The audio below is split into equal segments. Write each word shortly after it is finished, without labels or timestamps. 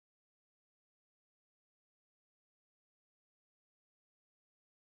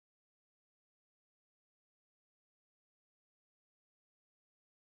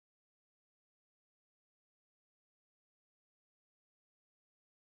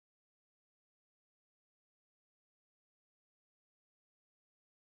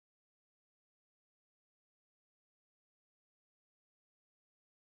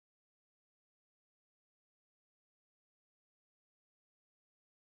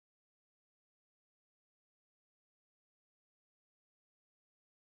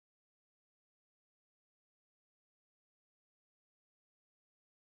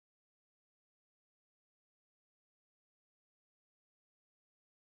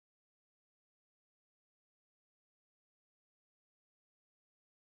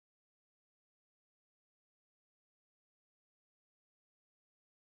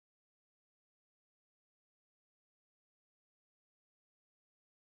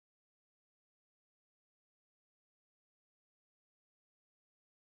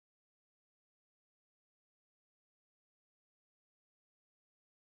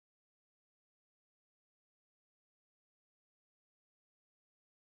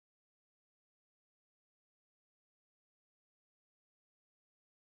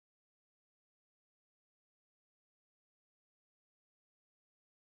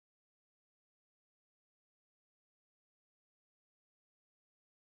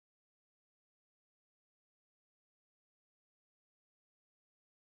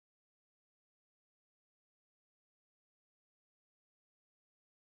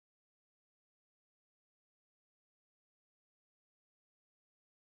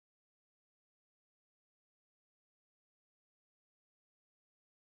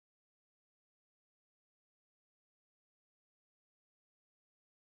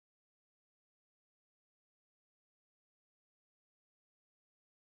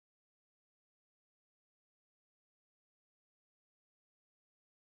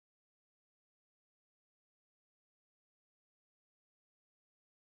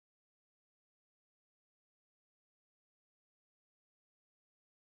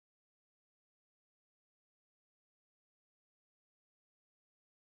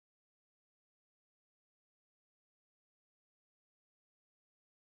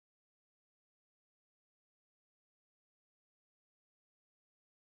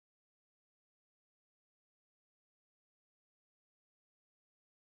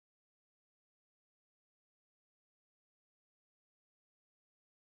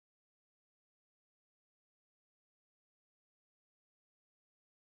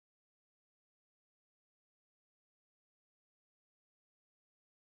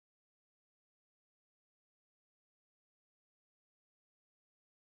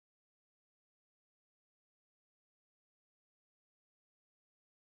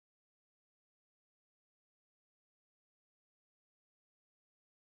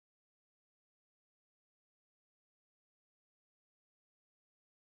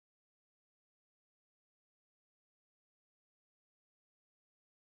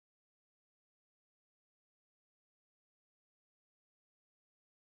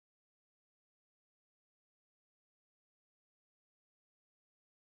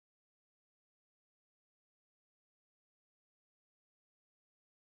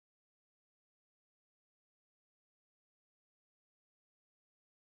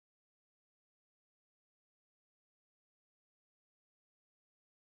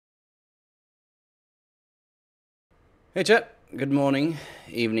Hey chat, good morning,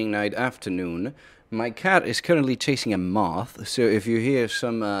 evening, night, afternoon. My cat is currently chasing a moth, so if you hear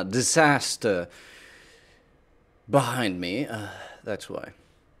some disaster behind me, that's why.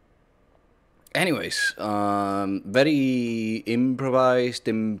 Anyways, very improvised,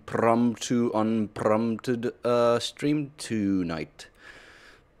 impromptu, unprompted stream tonight.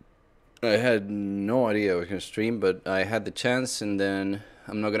 I had no idea I was going to stream, but I had the chance, and then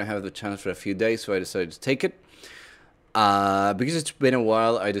I'm not going to have the chance for a few days, so I decided to take it. Because it's been a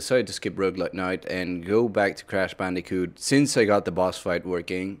while, I decided to skip Roguelite Night and go back to Crash Bandicoot since I got the boss fight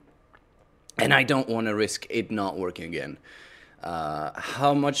working. And I don't want to risk it not working again.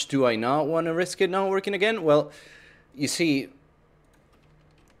 How much do I not want to risk it not working again? Well, you see,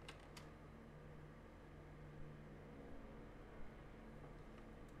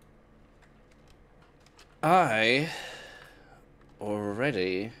 I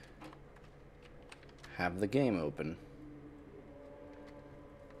already have the game open.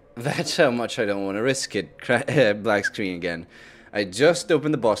 That's how much I don't want to risk it. Black screen again. I just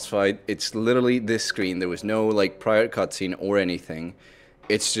opened the boss fight. It's literally this screen. There was no like prior cutscene or anything.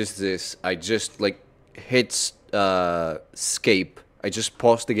 It's just this. I just like hit escape. I just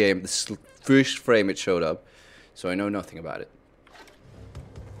paused the game. The first frame it showed up, so I know nothing about it.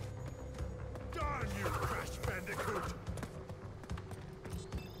 Darn you, Crash Bandicoot!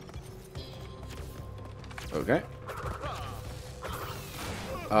 Okay.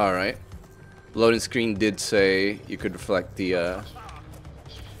 Alright. Loading screen did say you could reflect the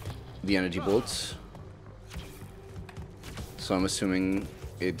energy bolts. So I'm assuming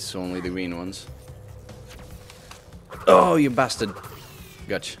it's only the green ones. Oh, you bastard.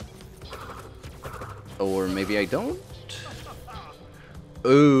 Gotcha. Or maybe I don't?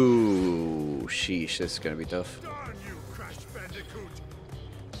 Ooh, sheesh, this is gonna be tough. Darn you, Crash Bandicoot!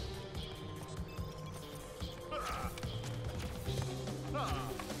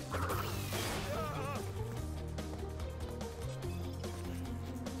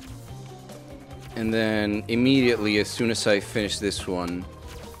 And then immediately, as soon as I finish this one,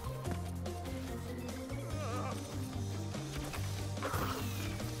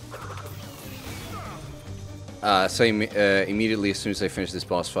 immediately as soon as I finish this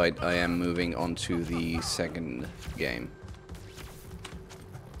boss fight, I am moving on to the second game.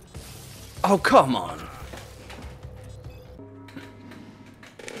 Oh, come on!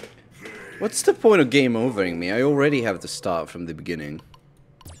 What's the point of game overing me? I already have to start from the beginning.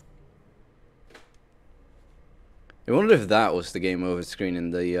 I wonder if that was the game over screen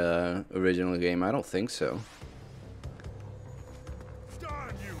in the original game. I don't think so.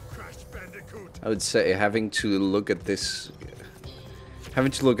 Darn you, Crash Bandicoot! I would say having to look at this,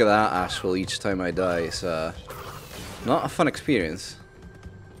 having to look at that asshole each time I die is not a fun experience.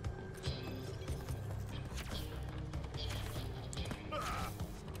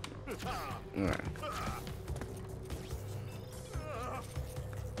 Alright.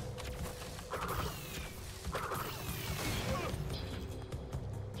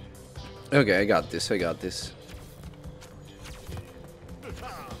 Okay, I got this, I got this.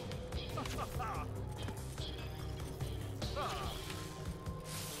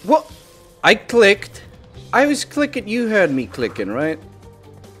 What? I clicked. I was clicking, you heard me clicking, right?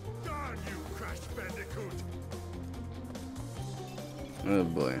 Darn you, Crash Bandicoot! Oh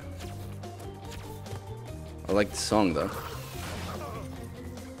boy. I like the song though.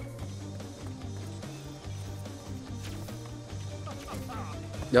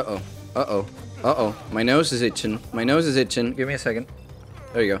 Uh-oh. Uh-oh. Uh-oh. My nose is itching. My nose is itching. Give me a second.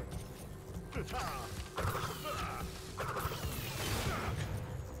 There you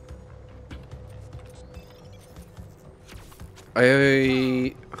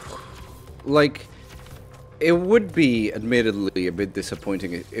go. Like, it would be admittedly a bit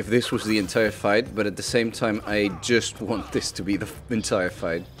disappointing if this was the entire fight, but at the same time, I just want this to be the entire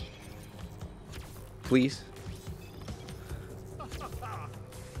fight. Please?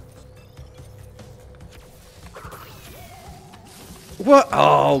 What?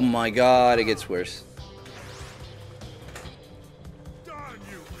 Oh my god, it gets worse. Darn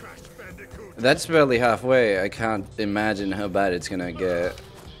you, Crash Bandicoot! That's barely halfway. I can't imagine how bad it's gonna get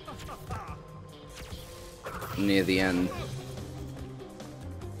near the end.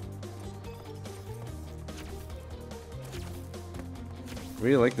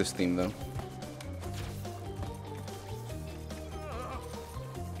 Really like this theme though.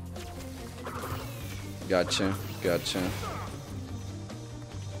 Gotcha, gotcha.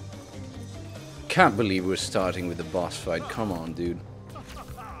 Can't believe we're starting with the boss fight. Come on, dude.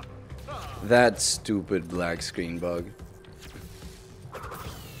 That stupid black screen bug.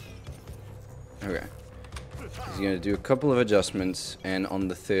 Okay. He's gonna do a couple of adjustments, and on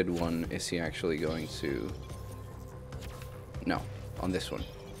the third one, is he actually going to... No, on this one.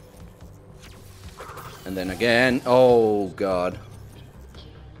 And then again, oh god.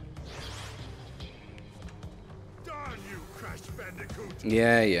 Darn you, Crash Bandicoot!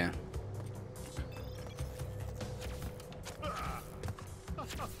 Yeah, yeah.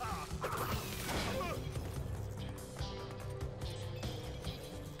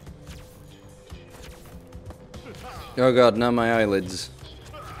 Oh god, now my eyelids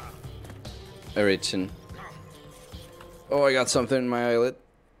are itching. Oh, I got something in my eyelid.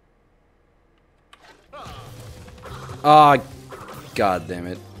 Ah, god damn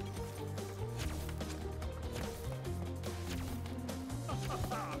it.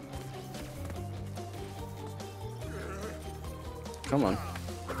 Come on.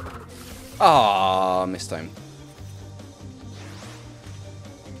 Ah, missed time.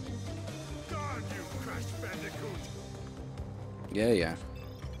 Darn you, Crash Bandicoot! Yeah, yeah.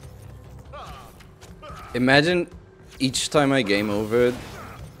 Imagine each time I game over,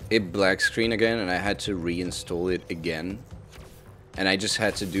 it black screen again, and I had to reinstall it again. And I just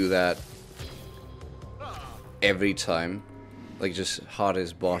had to do that every time. Like, just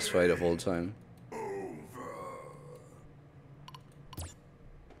hardest boss fight of all time.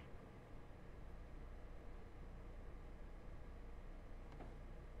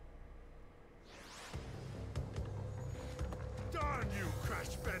 Darn you,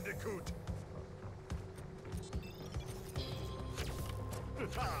 Crash Bandicoot!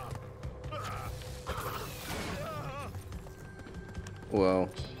 Well,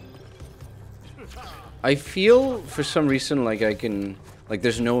 I feel for some reason like I can, like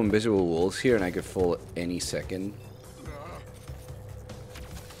there's no invisible walls here and I could fall any second.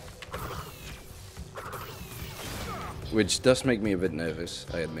 Which does make me a bit nervous,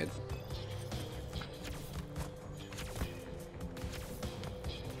 I admit.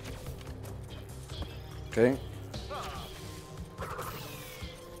 Okay.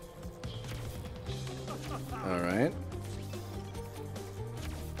 Alright.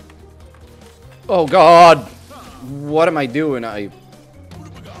 Oh god! What am I doing?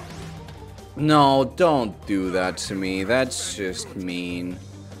 No, don't do that to me. That's just mean.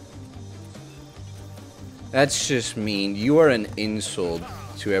 That's just mean. You are an insult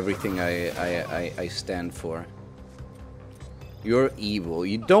to everything I stand for. You're evil.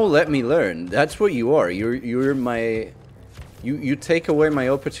 You don't let me learn. That's what you are. You're my... You take away my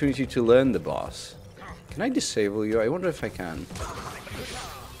opportunity to learn the boss. Can I disable you? I wonder if I can.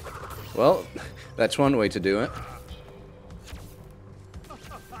 Well, that's one way to do it.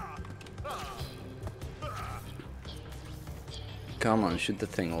 Come on, shoot the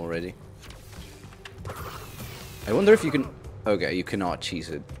thing already. I wonder if you can... Okay, you cannot cheese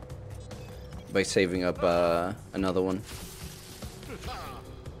it. By saving up another one.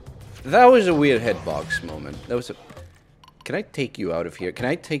 That was a weird headbox moment. That was a... Can I take you out of here? Can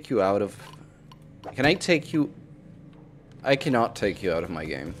I take you out of... Can I take you... I cannot take you out of my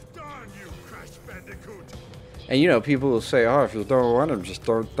game. Darn you, Crash Bandicoot! And you know, people will say, oh, if you don't want him, just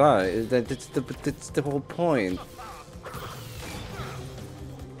don't die. That's the whole point.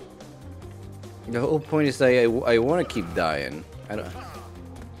 The whole point is that I want to keep dying. I don't...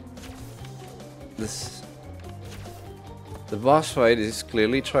 This... The boss fight is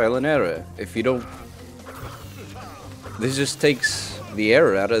clearly trial and error. If you don't... This just takes the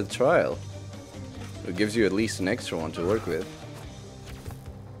error out of the trial. It gives you at least an extra one to work with.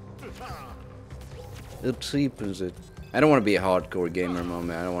 Oopsie, I don't want to be a hardcore gamer,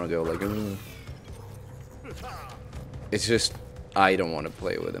 moment. I don't want to go like... It's just... I don't want to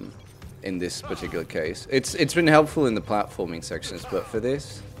play with him. In this particular case. It's been helpful in the platforming sections, but for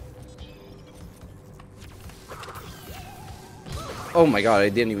this... Oh my god, I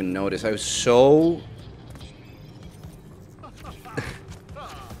didn't even notice. I was so...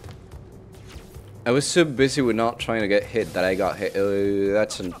 I was so busy with not trying to get hit that I got hit.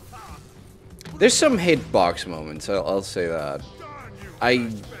 That's an... There's some hitbox moments, I'll say that.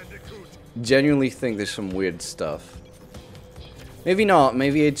 I genuinely think there's some weird stuff. Maybe not,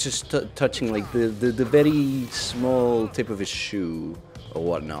 maybe it's just touching like the very small tip of his shoe or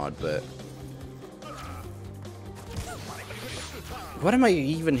whatnot, but... What am I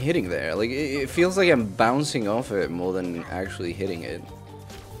even hitting there? Like, it feels like I'm bouncing off it more than actually hitting it.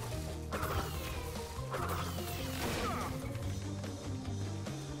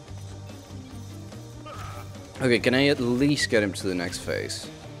 Okay, can I at least get him to the next phase?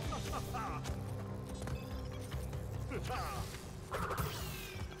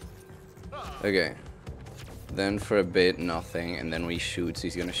 Okay. Then for a bit, nothing, and then when he shoots,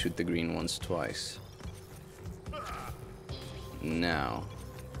 he's gonna shoot the green ones twice. Now.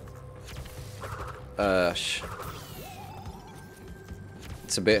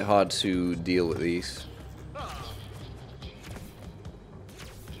 It's a bit hard to deal with these.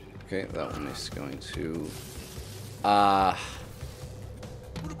 Okay, that one is going to...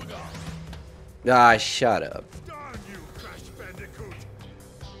 shut up. Darn you, Crash Bandicoot!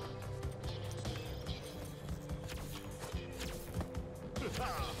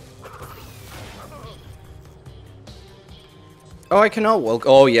 Oh, I cannot walk.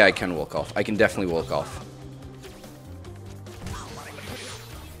 Oh, yeah, I can walk off. I can definitely walk off.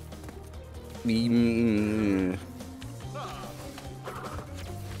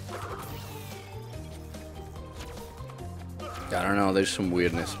 I don't know, there's some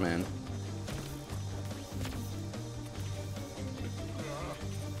weirdness, man.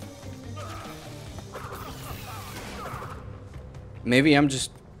 Maybe I'm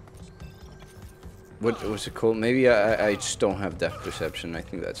just... What's it called? Maybe I just don't have depth perception. I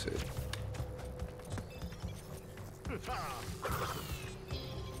think that's it.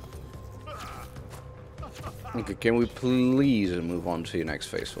 Okay, can we please move on to your next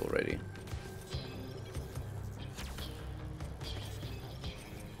phase already?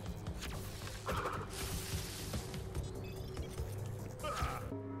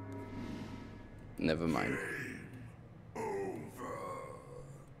 Never mind.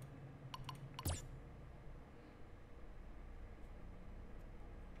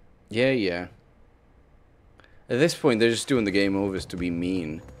 Yeah. At this point, they're just doing the game overs to be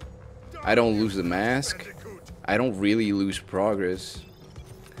mean. I don't lose the mask. I don't really lose progress.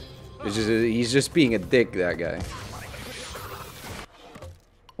 It's just, he's just being a dick, that guy.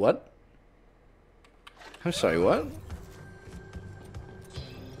 What? I'm sorry, what?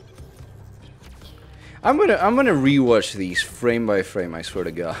 I'm gonna rewatch these frame by frame, I swear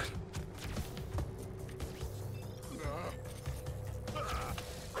to God.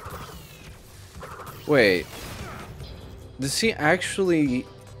 Wait. Does he actually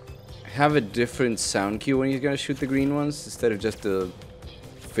have a different sound cue when he's gonna shoot the green ones instead of just the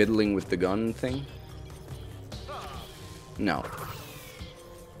fiddling with the gun thing? No.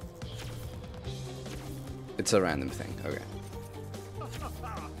 It's a random thing, okay.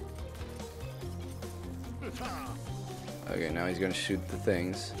 Okay, now he's gonna shoot the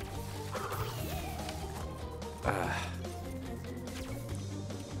things.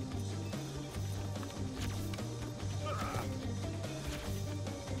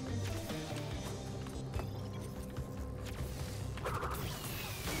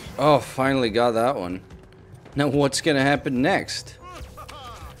 Oh, finally got that one. Now what's gonna happen next?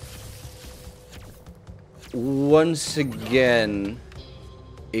 Once again,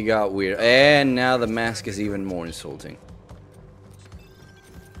 it got weird. And now the mask is even more insulting.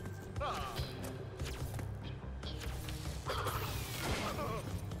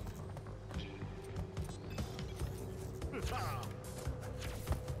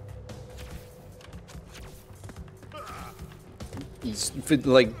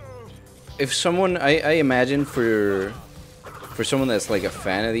 Like, if someone, I imagine for someone that's like a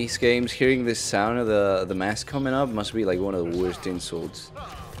fan of these games, hearing this sound of the mask coming up must be like one of the worst insults.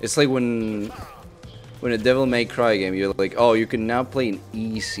 It's like when a Devil May Cry game, you're like, oh, you can now play in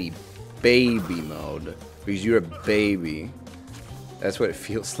easy baby mode because you're a baby. That's what it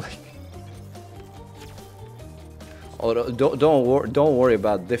feels like. Oh, don't worry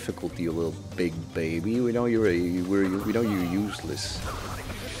about difficulty, you little big baby. We know you're useless.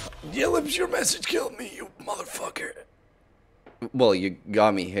 Yellips, your message killed me, you motherfucker. Well, you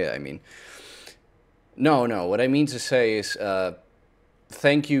got me hit, I mean. No, what I mean to say is,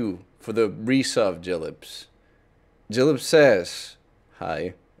 thank you for the resub, Jillips. Jillips says,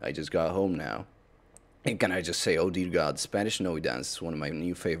 hi, I just got home now. And can I just say, oh dear God, Spanish No Dance is one of my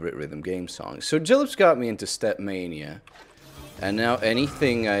new favorite rhythm game songs. So Jillips got me into Step Mania. And now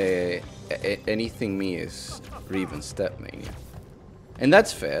anything me is Rebun Step Mania. And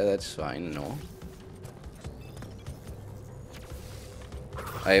that's fair, that's fine, no.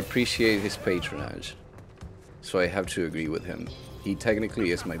 I appreciate his patronage. So I have to agree with him. He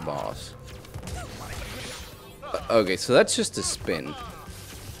technically is my boss. Okay, so that's just a spin.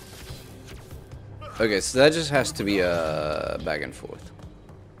 Okay, so that just has to be a back and forth.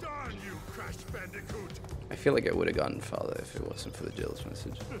 Darn you, Crash Bandicoot! I feel like I would have gotten farther if it wasn't for the Jill's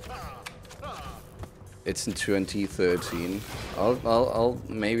message. It's in 2013.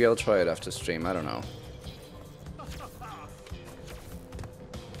 Maybe I'll try it after stream. I don't know.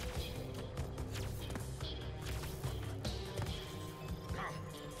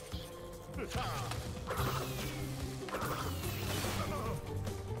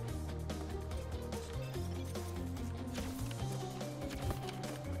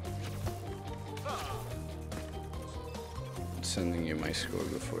 sending you my score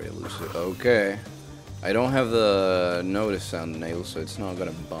before you lose it. Okay. I don't have the notice sound enabled, so it's not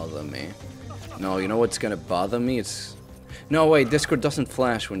gonna bother me. No, you know what's gonna bother me? It's... No, wait, Discord doesn't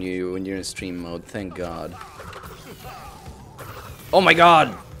flash when you're in stream mode, thank God. Oh my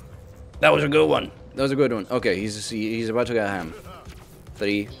God! That was a good one. That was a good one. Okay, he's about to get ham.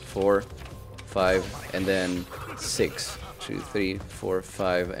 3, 4, 5, and then 6. 2, 3, 4,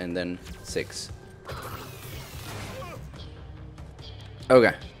 5, and then 6.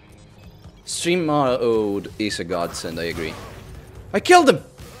 Okay. Stream mode is a godsend, I agree. I killed him!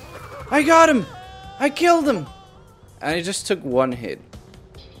 I got him! I killed him! And it just took one hit.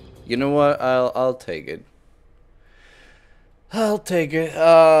 You know what? I'll take it. I'll take it.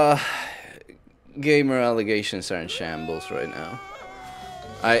 Gamer allegations are in shambles right now.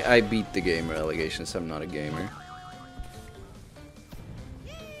 I beat the gamer allegations. I'm not a gamer.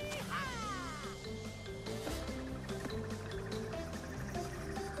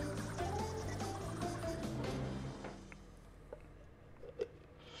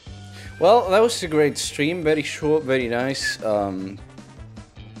 Well, that was a great stream. Very short, very nice.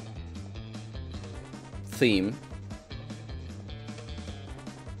 Theme.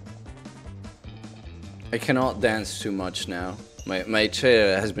 I cannot dance too much now. My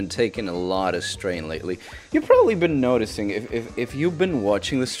chair has been taking a lot of strain lately. You've probably been noticing, if you've been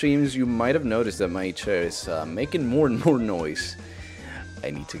watching the streams, you might have noticed that my chair is making more and more noise. I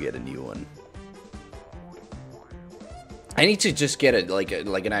need to get a new one. I need to just get it like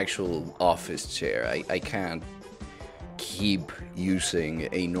an actual office chair. I can't keep using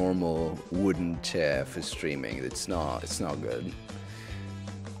a normal wooden chair for streaming. It's not good.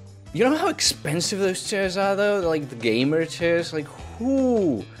 You know how expensive those chairs are though? Like the gamer chairs? Like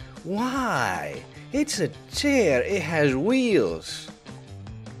who? Why? It's a chair. It has wheels.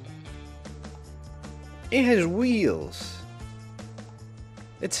 It has wheels.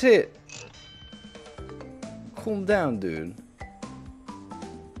 That's it. Calm down, dude.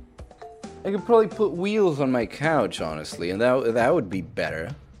 I could probably put wheels on my couch, honestly, and that would be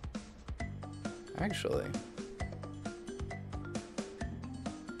better. Actually.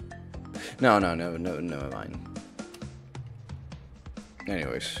 No, never mind.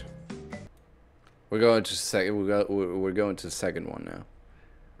 Anyways, we're going to the second one now.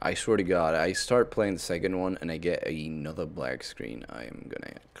 I swear to God, I start playing the second one and I get another black screen. I am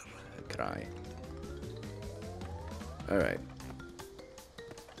gonna cry. All right.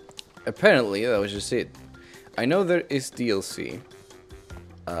 Apparently, that was just it. I know there is DLC.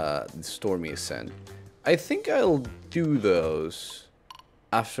 The Stormy Ascent. I think I'll do those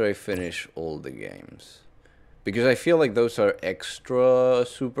after I finish all the games, because I feel like those are extra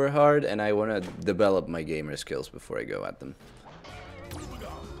super hard and I want to develop my gamer skills before I go at them.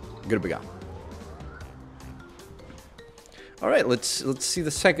 Good. All right, let's see the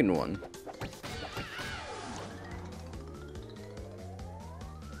second one.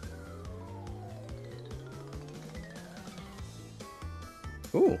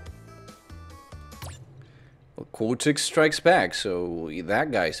 Ooh. Well, Cortex strikes back, so that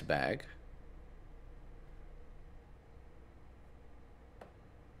guy's back.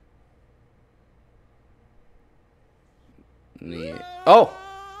 Yeah. Oh!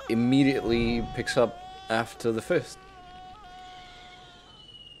 Immediately picks up after the fist.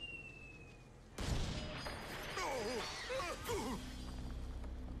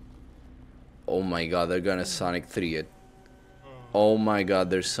 Oh my God, they're gonna Sonic 3 it. Oh my God,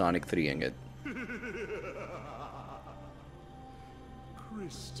 they're Sonic 3ing it.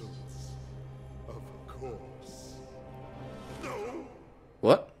 Crystals, of course. No.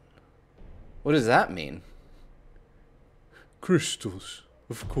 What? What does that mean? Crystals,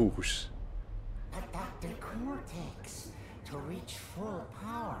 of course. But Dr. Cortex, to reach full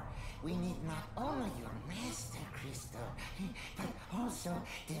power, we need not only your master crystal, but also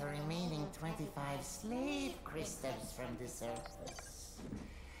the remaining 25 slave crystals from the surface.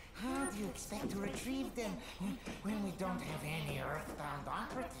 How do you expect to retrieve them when we don't have any earthbound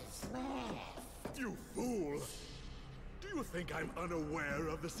operatives left? You fool! Do you think I'm unaware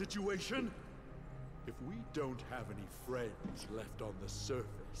of the situation? If we don't have any friends left on the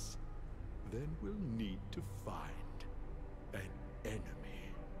surface, then we'll need to find an enemy.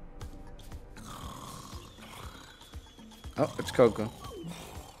 Oh, it's Coco.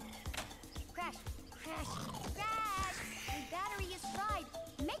 Crash! My battery is fried.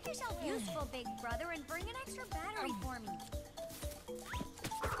 Make yourself useful, big brother, and bring an extra battery for me.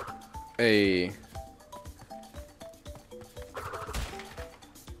 Hey.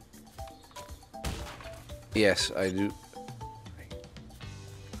 Yes, I do.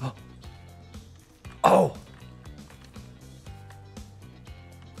 Oh!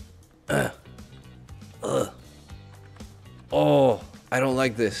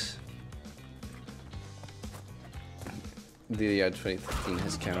 like this. The year 2015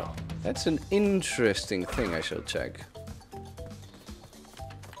 has come out. That's an interesting thing I shall check.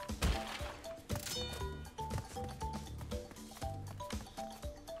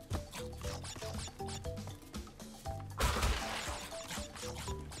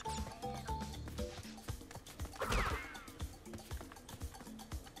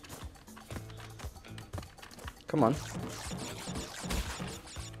 Come on.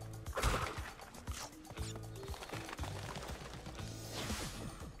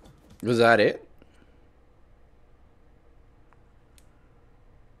 Was that it?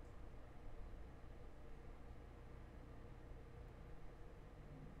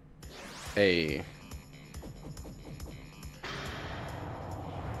 Hey.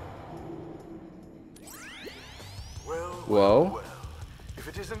 Whoa. If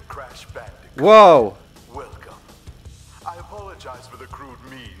it isn't Crash Bandicoot. Whoa. Welcome. I apologize for the crude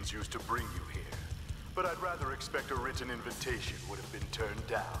means used to bring you here, but I'd rather expect a written invitation would have been turned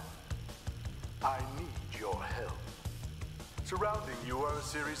down. I need your help. Surrounding you are a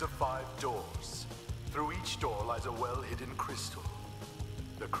series of 5 doors. Through each door lies a well-hidden crystal.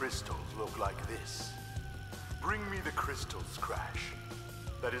 The crystals look like this. Bring me the crystals, Crash.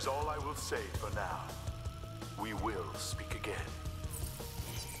 That is all I will say for now. We will speak again.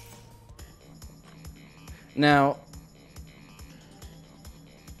 Now,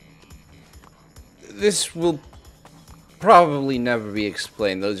 this will probably never be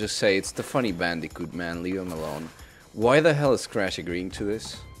explained. They'll just say it's the funny Bandicoot, man. Leave him alone. Why the hell is Crash agreeing to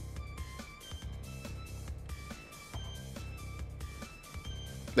this?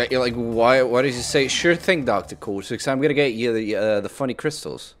 Like why? Why does he say? Sure thing, Dr. Cortex. I'm gonna get you the funny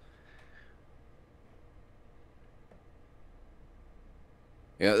crystals.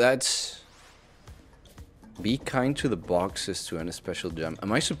 Yeah, that's. Be kind to the boxes to earn a special gem.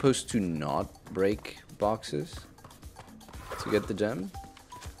 Am I supposed to not break boxes to get the gem?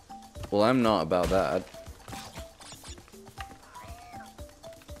 Well, I'm not about that.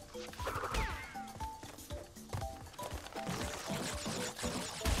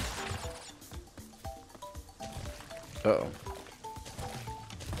 Uh-oh.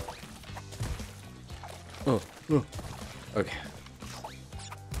 Oh. Okay.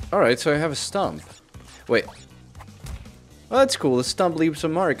 Alright, so I have a stump. Wait. Well, that's cool. The stump leaves a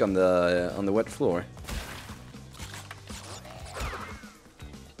mark on the wet floor.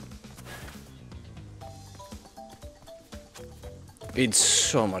 It's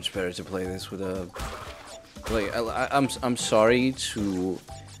so much better to play this with a. Like, I'm sorry to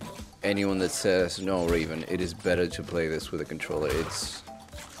anyone that says no, Raven. It is better to play this with a controller. It's.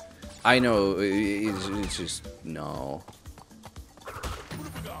 I know. It's just no.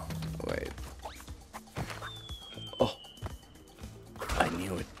 Wait. Oh. I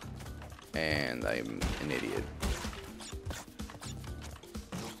knew it. And I'm an idiot.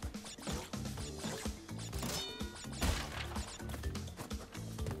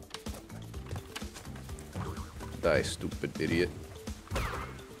 Die, stupid idiot.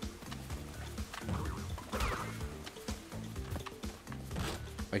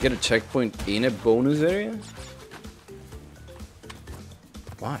 I get a checkpoint in a bonus area?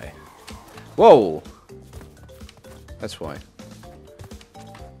 Why? Whoa! That's why.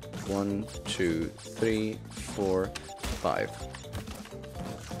 1, 2, 3, 4, 5.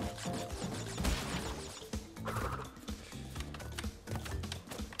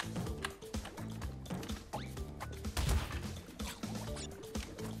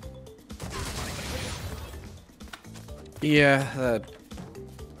 Yeah, that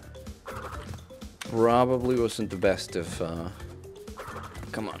probably wasn't the best of,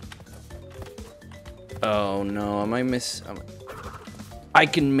 come on. Oh no, am I I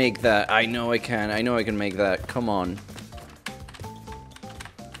can make that. I know I can. I know I can make that. Come on.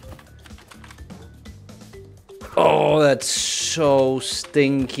 Oh, that's so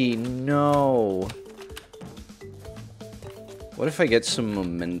stinky. No. What if I get some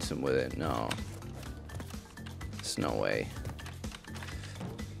momentum with it? No. There's no way.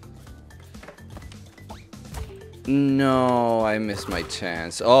 No, I missed my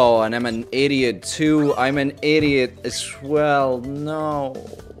chance. Oh, and I'm an idiot too. I'm an idiot as well. No.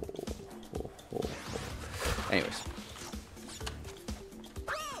 Anyways.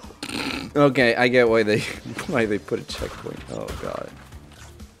 Okay, I get why they put a checkpoint. Oh god.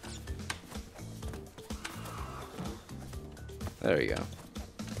 There we go.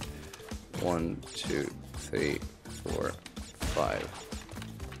 1, 2, 3, 4, 5.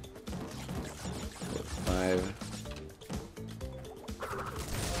 4, 5.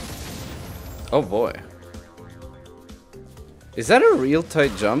 Oh boy. Is that a real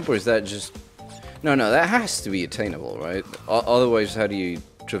tight jump, or is that just... No, that has to be attainable, right? Otherwise, how do you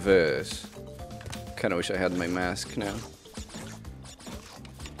traverse? Kinda wish I had my mask now.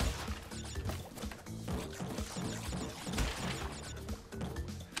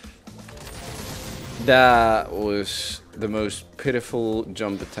 That was the most pitiful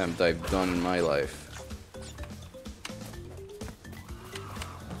jump attempt I've done in my life.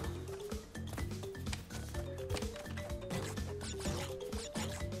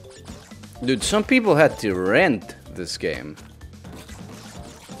 Dude, some people had to rent this game.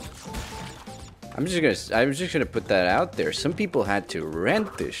 I'm just gonna put that out there. Some people had to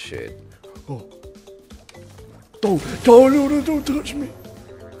rent this shit. Oh. Don't touch me.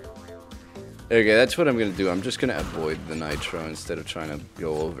 Okay, that's what I'm gonna do. I'm just gonna avoid the nitro instead of trying to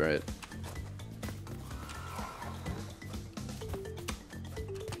go over it.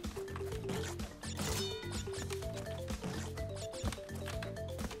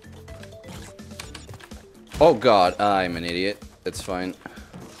 Oh god, I'm an idiot. That's fine.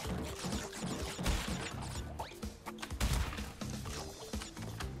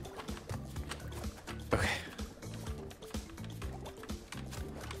 Okay.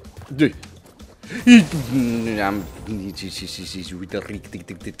 Dude.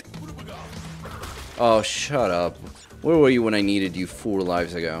 Oh, shut up. Where were you when I needed you 4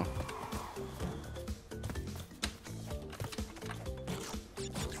 lives ago?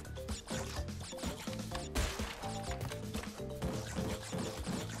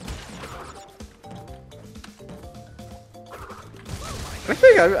 I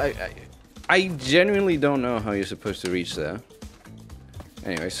think I genuinely don't know how you're supposed to reach there.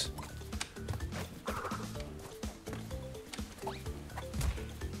 Anyways.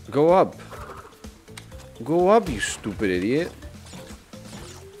 Go up. Go up, you stupid idiot.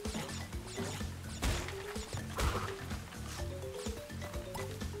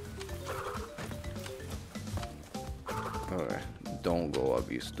 Alright. Don't go up,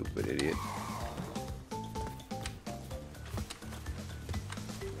 you stupid idiot.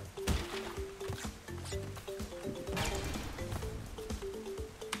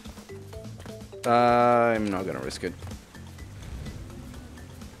 I'm not gonna risk it.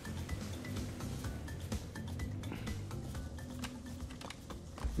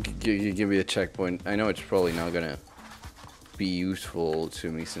 Give me a checkpoint. I know it's probably not gonna be useful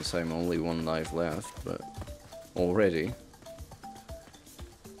to me since I'm only 1 life left, but already.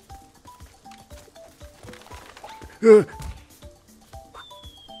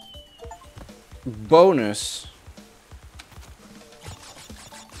 Bonus.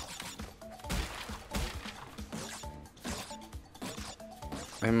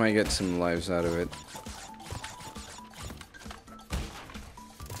 I might get some lives out of it.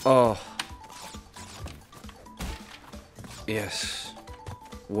 Oh. Yes.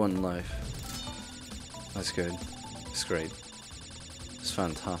 1 life. That's good. It's great. It's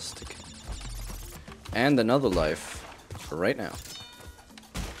fantastic. And another life right now.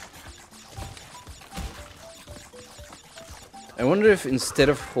 I wonder if instead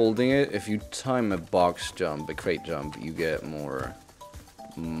of holding it, if you time a box jump, a crate jump, you get more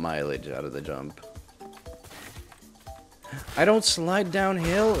mileage out of the jump. I don't slide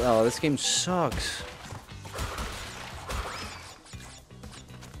downhill? Oh, this game sucks.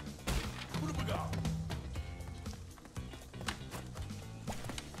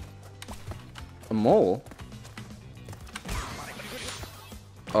 A mole?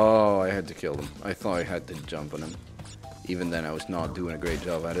 Oh, I had to kill them. I thought I had to jump on him. Even then, I was not doing a great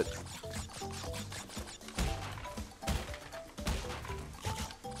job at it.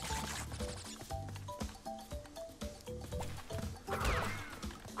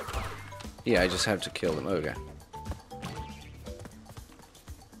 Yeah, I just have to kill them. Okay.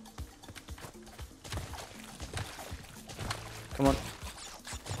 Come on.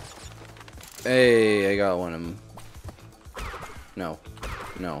 Hey, I got one of them. No.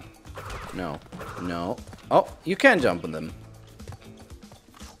 No. No. No. Oh, you can jump on them.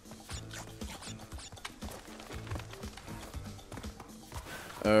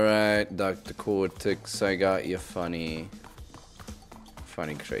 Alright, Dr. Cortex, I got you funny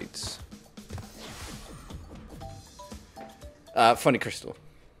crates. Funny crystal.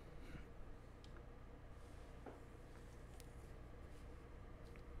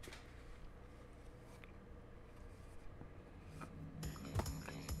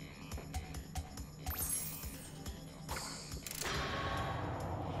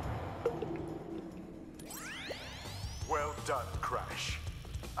 Well done, Crash.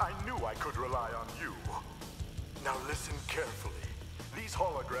 I knew I could rely on you. Now listen carefully. These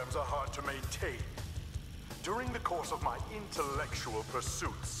holograms are hard to maintain. During the course of my intellectual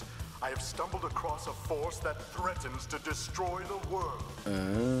pursuits, I have stumbled across a force that threatens to destroy the world.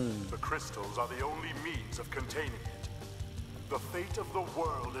 The crystals are the only means of containing it. The fate of the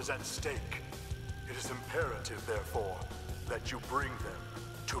world is at stake. It is imperative, therefore, that you bring them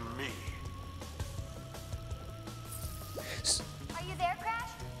to me. Are you there, Crash?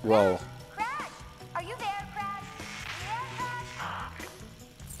 Whoa. Crash! Are you there, Crash? Are you there, Crash?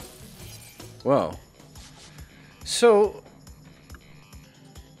 Wow. So...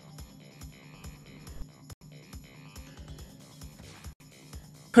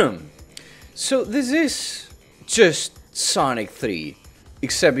 So this is just Sonic 3,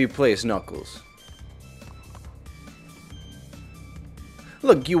 except you play as Knuckles.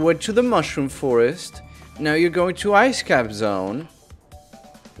 Look, you went to the Mushroom Forest, now you're going to Ice Cap Zone.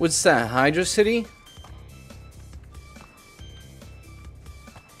 What's that, Hydro City?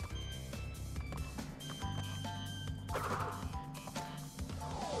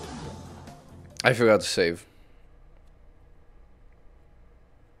 I forgot to save.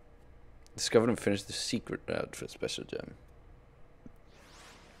 Discovered and finished the secret route for a special gem.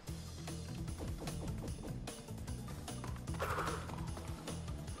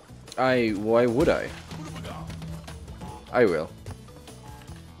 Why would I? I will.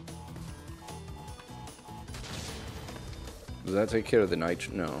 Does that take care of the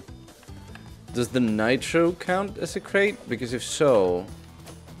nitro? No. Does the nitro count as a crate? Because if so,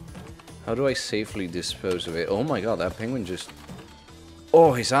 how do I safely dispose of it? Oh my god, that penguin just...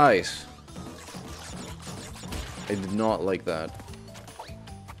 Oh, his eyes! I did not like that.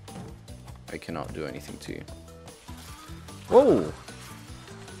 I cannot do anything to you. Whoa!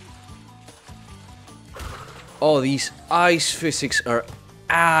 Oh, these ice physics are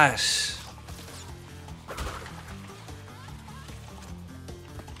ass!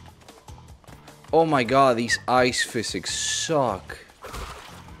 Oh my god, these ice physics suck.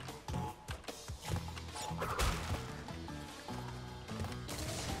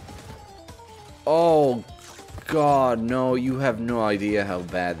 Oh god, no, you have no idea how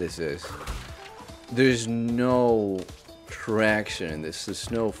bad this is. There's no traction in this,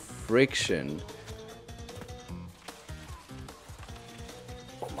 there's no friction.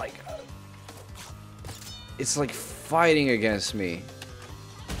 Oh my god. It's like fighting against me.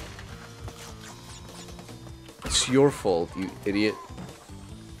 It's your fault, you idiot.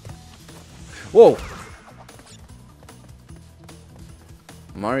 Whoa!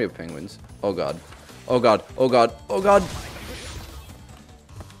 Mario penguins. Oh god. Oh god. Oh god. Oh god.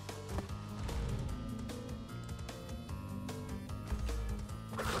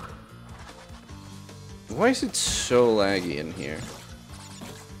 Why is it so laggy in here?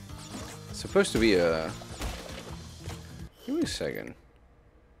 It's supposed to be a... Give me a second.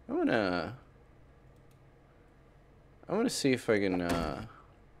 I wanna see if I can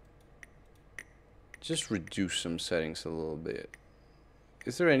just reduce some settings a little bit.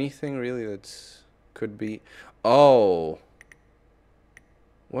 Is there anything really that's could be? Oh,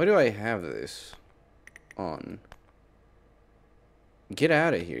 why do I have this on? Get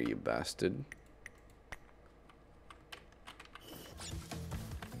out of here, you bastard.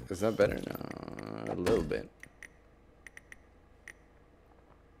 Is that better? No, a little bit.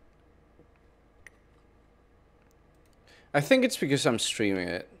 I think it's because I'm streaming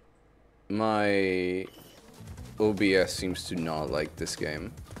it. My OBS seems to not like this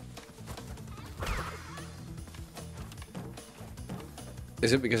game.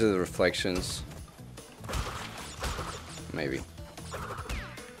 Is it because of the reflections? Maybe.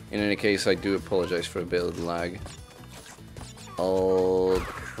 In any case, I do apologize for a bit of lag. I'll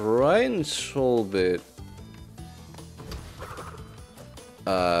try and solve it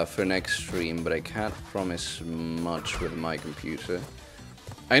for next stream, but I can't promise much with my computer.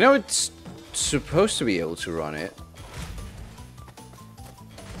 I know it's supposed to be able to run it,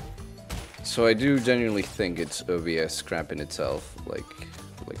 so I do genuinely think it's OBS crap in itself, like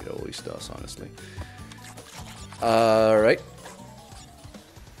it always does, honestly. Right.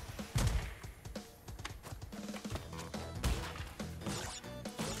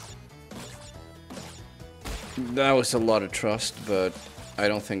 That was a lot of trust, but I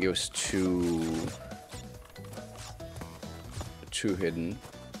don't think it was too hidden.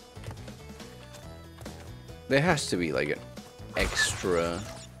 There has to be like an extra...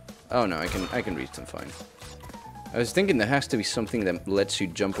 Oh no, I can reach them fine. I was thinking there has to be something that lets you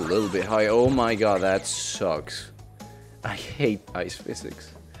jump a little bit high. Oh my god, that sucks. I hate ice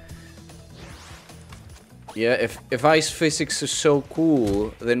physics. Yeah, if ice physics are so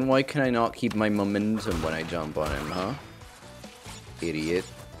cool, then why can I not keep my momentum when I jump on him, huh? Idiot.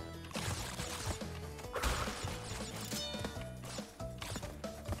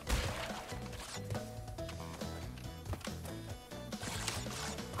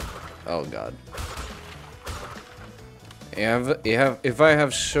 Oh god. If I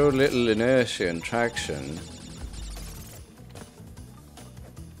have so little inertia and traction.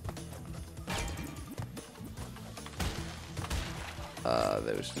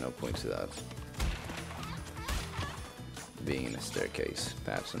 There's no point to that. Being in a staircase,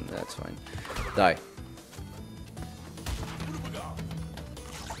 perhaps, and that's fine. Die.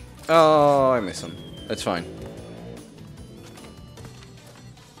 Oh, I miss him. That's fine.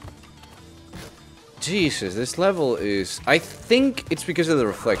 Jesus, this level is... I think it's because of the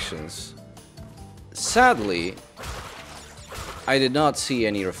reflections. Sadly, I did not see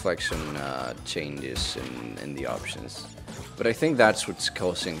any reflection changes in the options. But I think that's what's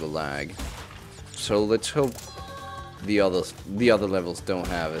causing the lag. So let's hope the other levels don't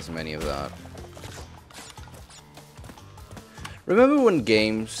have as many of that. Remember when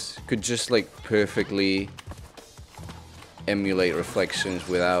games could just like perfectly emulate reflections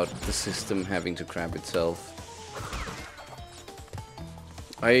without the system having to crap itself?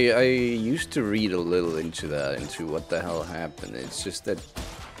 I used to read a little into that, into what the hell happened. It's just that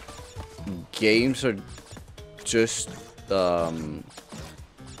games are just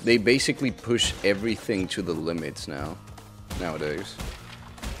they basically push everything to the limits nowadays.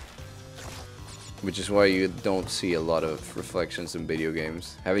 Which is why you don't see a lot of reflections in video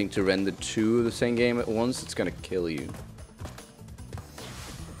games. Having to render two of the same game at once, it's gonna kill you.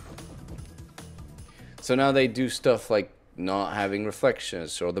 So now they do stuff like not having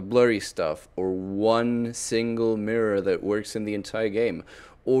reflections, or the blurry stuff, or one single mirror that works in the entire game.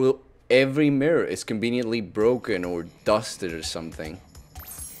 Or every mirror is conveniently broken or dusted or something.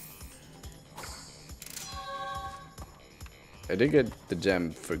 I did get the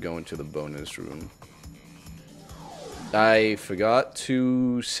gem for going to the bonus room. I forgot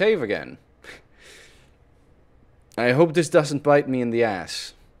to save again. I hope this doesn't bite me in the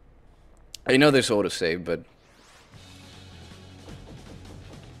ass. I know there's autosave, but...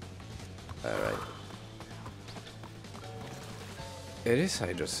 Alright. It is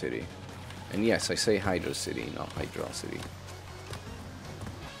Hydro City. And yes, I say Hydro City, not Hydro City.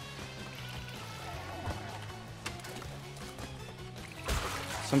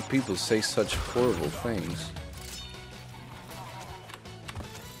 Some people say such horrible things.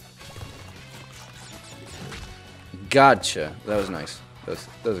 Gotcha. That was nice. That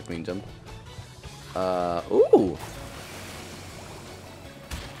was a clean jump. Ooh!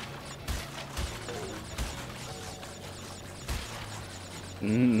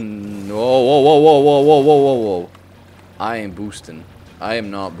 Whoa, whoa, whoa, whoa, whoa, whoa, whoa, whoa, whoa. I am boosting. I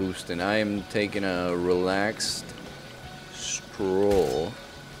am not boosting. I am taking a relaxed stroll.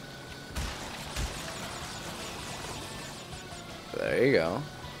 There you go.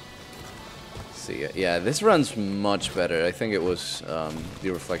 See ya. Yeah, this runs much better. I think it was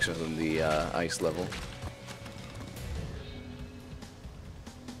the reflections on the ice level.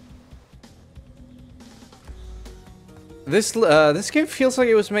 This game feels like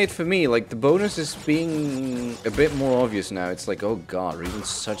it was made for me. Like the bonus is being a bit more obvious now. It's like, oh god, Rebun's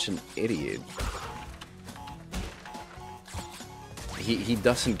such an idiot. He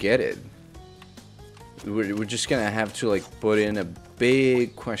doesn't get it. We're just gonna have to like put in a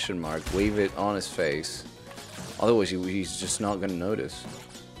big question mark, wave it on his face. Otherwise he's just not gonna notice.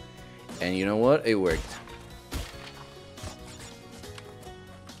 And you know what? It worked.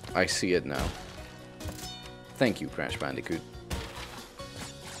 I see it now. Thank you, Crash Bandicoot.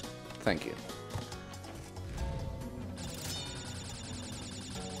 Thank you.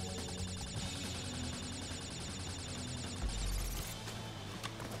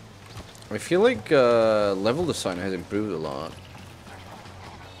 I feel like level design has improved a lot.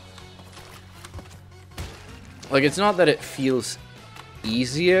 Like, it's not that it feels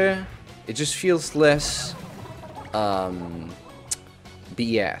easier, it just feels less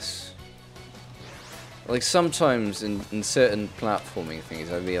BS. Like, sometimes in certain platforming things,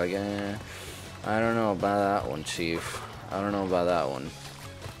 I'd be like, I don't know about that one, Chief. I don't know about that one.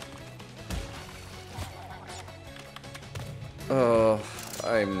 Oh,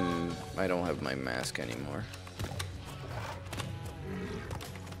 I don't have my mask anymore.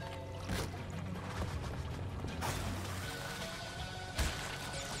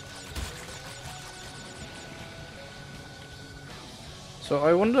 So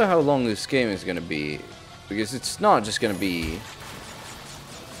I wonder how long this game is gonna be, because it's not just gonna be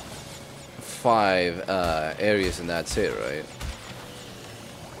 5 areas and that's it, right?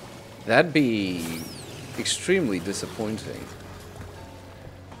 That'd be extremely disappointing.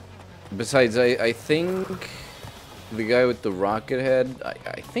 Besides, I think the guy with the rocket head,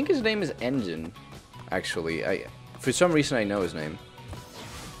 I think his name is Engine, actually. For some reason I know his name.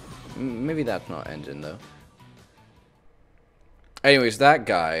 Maybe that's not engine though. Anyways, that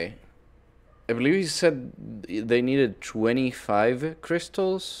guy, I believe he said they needed 25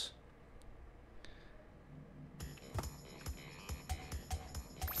 crystals.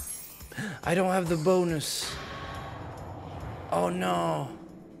 I don't have the bonus. Oh no.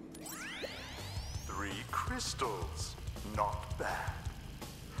 3 crystals. Not bad.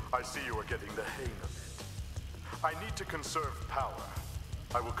 I see you are getting the hang of it. I need to conserve power.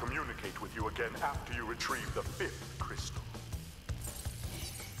 I will communicate with you again after you retrieve the 5th crystal.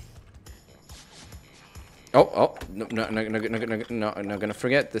 Oh, no, I'm not gonna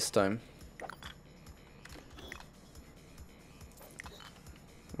forget this time.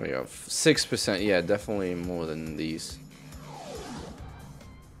 We have 6%, yeah, definitely more than these.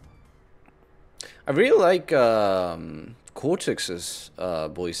 I really like Cortex's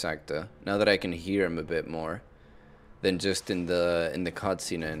voice actor, now that I can hear him a bit more than just in the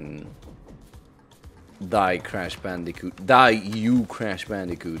cutscene and Die Crash Bandicoot, Die You Crash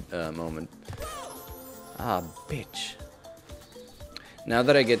Bandicoot moment. Ah, bitch. Now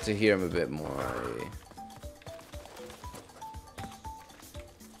that I get to hear him a bit more,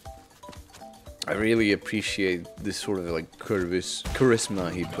 I really appreciate this sort of like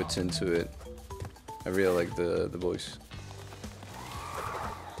charisma he puts into it. I really like the voice.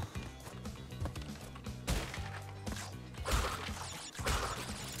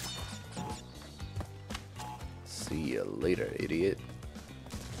 See you later, idiot.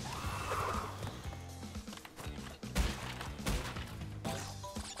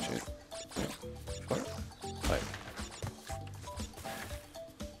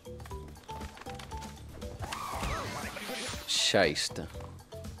 Scheisse.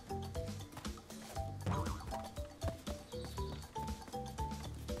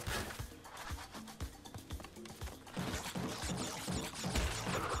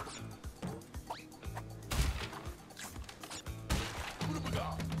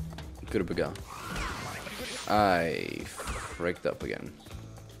 Could have begun. I fricked up again.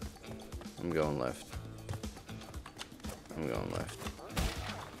 I'm going left. I'm going left.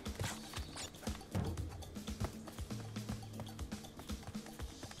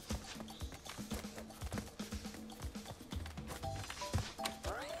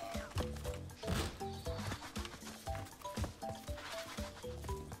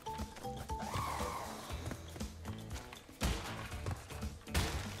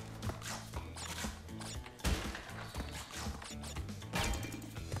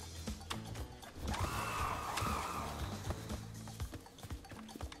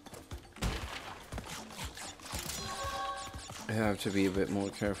 I have to be a bit more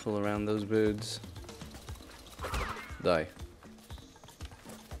careful around those birds. Die.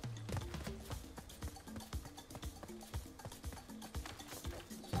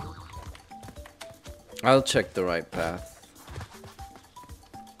 I'll check the right path.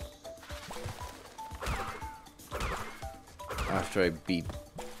 After I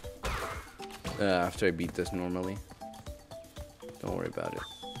beat this normally. Don't worry about it.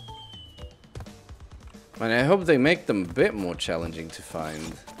 And I hope they make them a bit more challenging to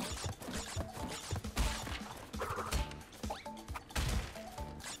find.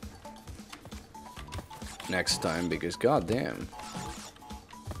 Next time, because goddamn.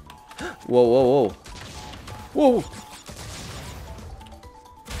 Whoa, whoa, whoa. Whoa!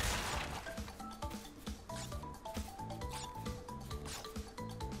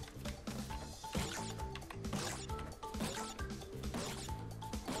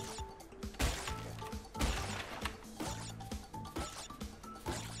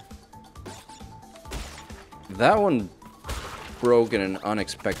 That one broke in an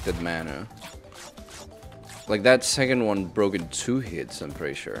unexpected manner. Like that second one broke in 2 hits, I'm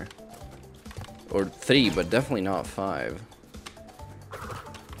pretty sure. Or 3, but definitely not 5.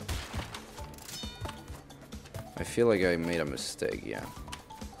 I feel like I made a mistake, yeah.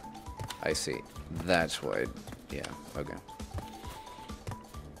 I see. That's why, yeah, okay.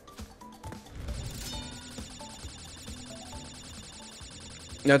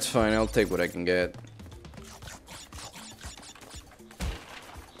 That's fine, I'll take what I can get.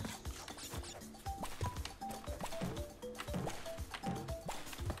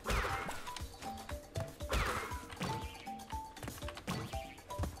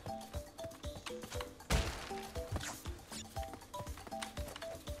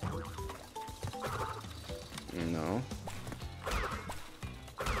 No.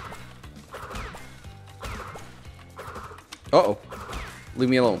 Uh-oh. Leave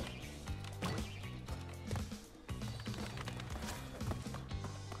me alone.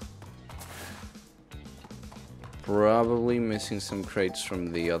 Probably missing some crates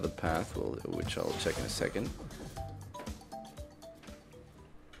from the other path, which I'll check in a second.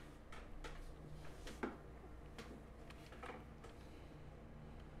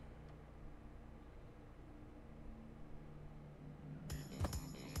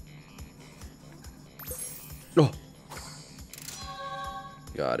 Oh!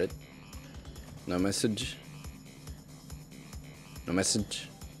 Got it. No message. No message.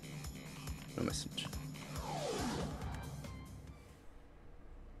 No message.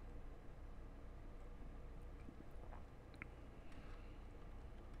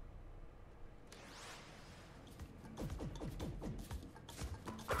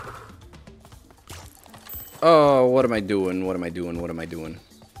 Oh, what am I doing? What am I doing? What am I doing?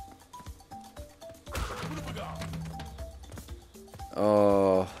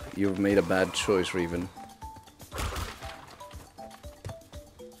 Oh, you've made a bad choice, Rebun.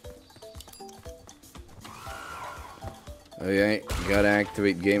 Okay, gotta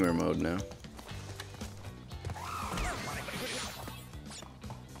activate gamer mode now.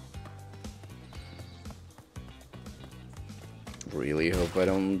 Really hope I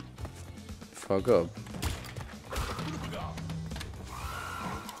don't fuck up.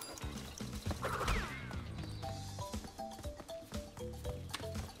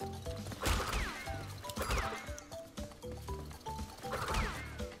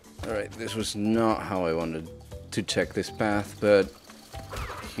 Alright, this was not how I wanted to check this path, but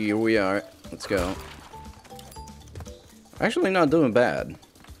here we are. Let's go. Actually not doing bad.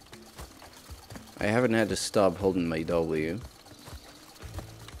 I haven't had to stop holding my W.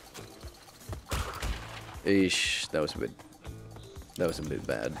 Eesh, that was a bit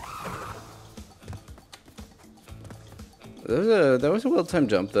bad. That was a well-timed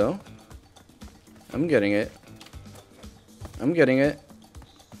jump though. I'm getting it. I'm getting it.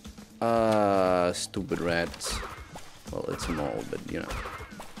 Stupid rats. Well, it's a mole, but you know.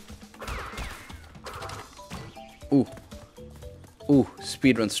 Ooh. Ooh,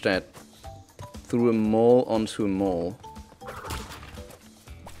 speedrun strat. Through a mole onto a mole.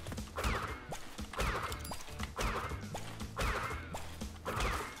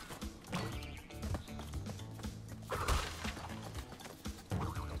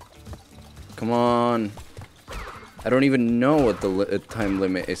 Come on. I don't even know what the time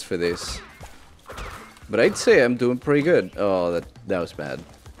limit is for this. But I'd say I'm doing pretty good. Oh, that was bad.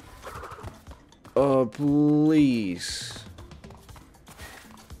 Oh, please.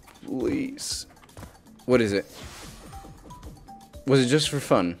 Please. What is it? Was it just for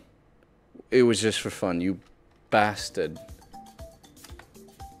fun? It was just for fun, you bastard.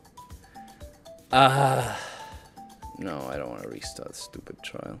 No, I don't want to restart the stupid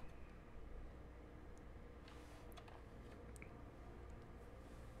trial.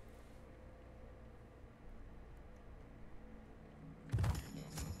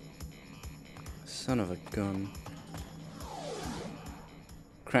 Son of a gun.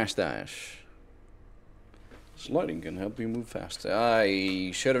 Crash dash. Sliding can help you move faster.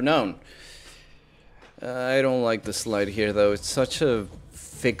 I should have known. I don't like the slide here though. It's such a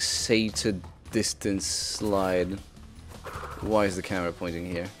fixated distance slide. Why is the camera pointing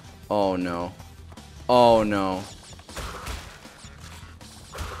here? Oh no. Oh no.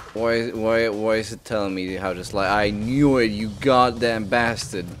 Why is it telling me how to slide? I knew it, you goddamn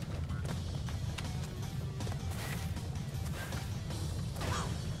bastard.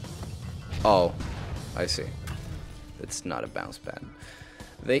 Oh, I see. It's not a bounce pad.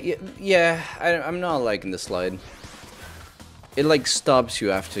 Yeah, I'm not liking the slide. It like stops you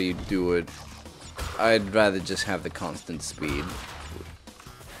after you do it. I'd rather just have the constant speed.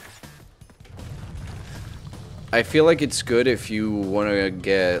 I feel like it's good if you want to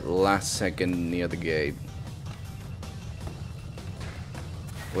get last second near the gate.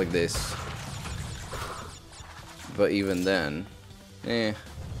 Like this. But even then, eh.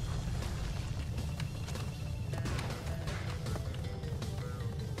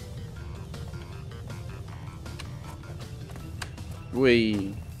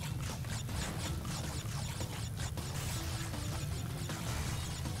 Wee.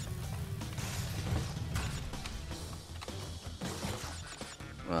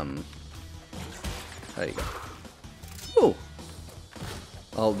 There you go. Oh,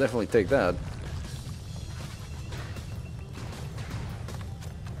 I'll definitely take that.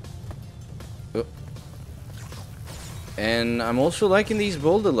 Oh. And I'm also liking these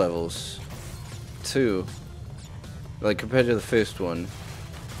boulder levels too. Like compared to the first one.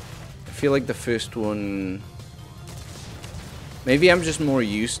 I feel like the first one... Maybe I'm just more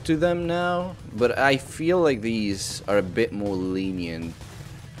used to them now, but I feel like these are a bit more lenient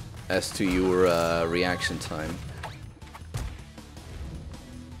as to your reaction time.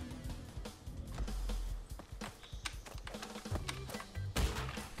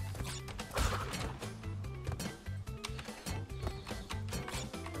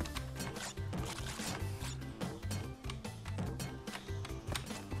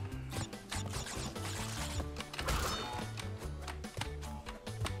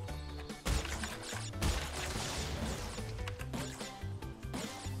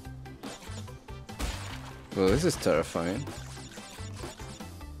 Well, this is terrifying.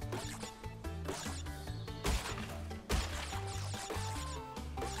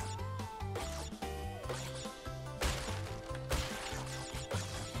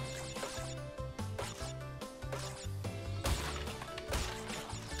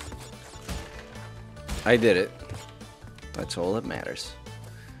 I did it. That's all that matters.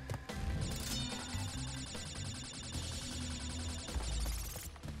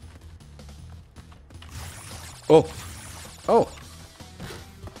 Oh! Oh!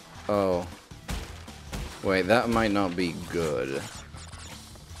 Oh. Wait, that might not be good.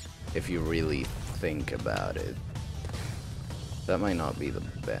 If you really think about it. That might not be the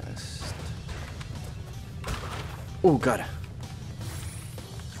best. Oh, God.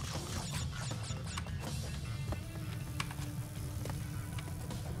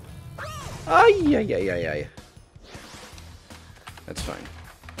 Ay, ay, ay, ay, ay. That's fine.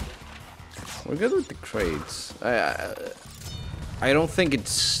 We're good with the crates. I don't think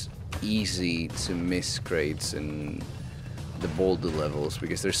it's easy to miss crates in the boulder levels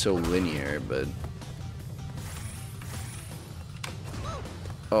because they're so linear, but...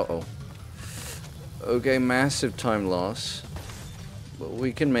 Uh-oh. Okay, massive time loss. But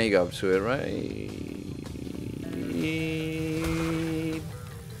we can make up to it, right?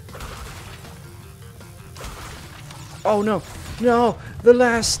 Oh no! No! The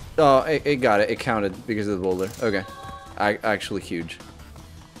last... Oh, it got it. It counted because of the boulder. Okay. Actually huge.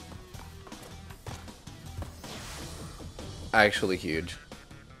 Actually huge.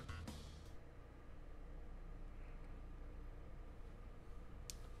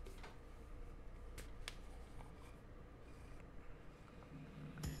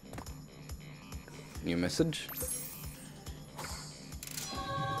 New message?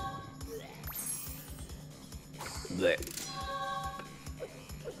 Blech.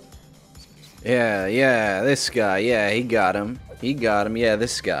 Yeah, this guy. Yeah, he got him. He got him. Yeah,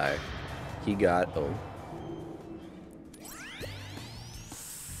 this guy. He got... Oh.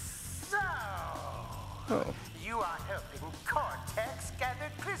 So, Oh. you are helping Cortex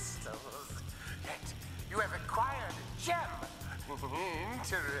gather crystals. Yet, you have acquired a gem.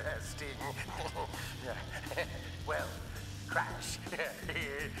 Interesting. Well, Crash,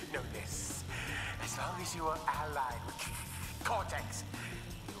 know this. As long as you are allied with Cortex,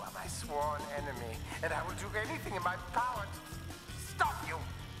 you are my sworn enemy, and I will do anything in my power to stop you.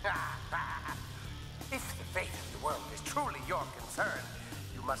 If the fate of the world is truly your concern,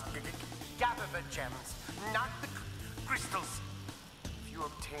 you must gather the gems, not the crystals. If you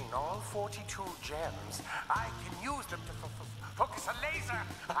obtain all 42 gems, I can use them to focus a laser.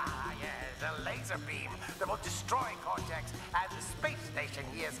 Yes, a laser beam that will destroy Cortex and the space station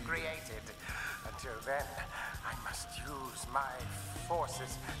he has created. Until then, I must use my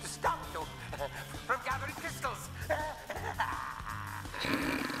forces to stop you from gathering crystals.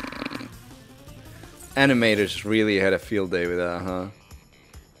 Animators really had a field day with that, huh?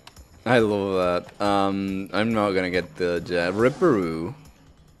 I love that. I'm not gonna get the Rebun.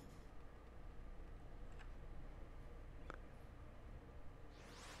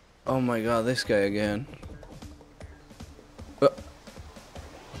 Oh my god, this guy again.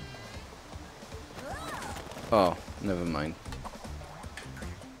 Oh, never mind.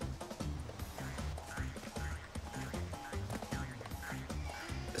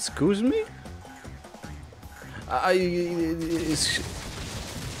 Excuse me?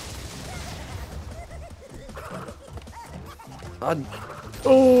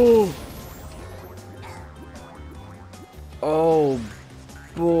 Oh! Oh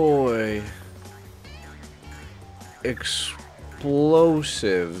boy.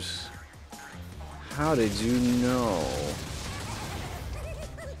 Explosives. How did you know?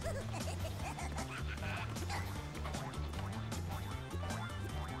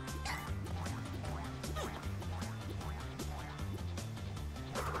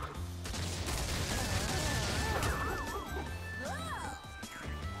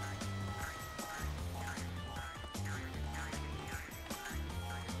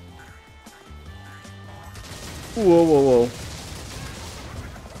 Whoa, whoa, whoa.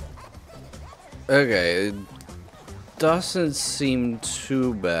 Okay, it doesn't seem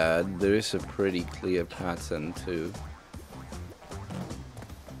too bad. There is a pretty clear pattern too.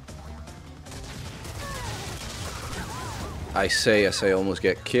 I say as I almost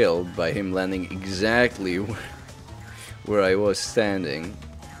get killed by him landing exactly where I was standing.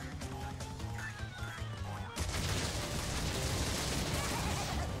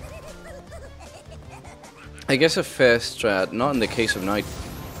 I guess a fair strat, not in the case of Night.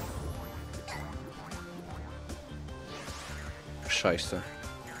 Scheiße.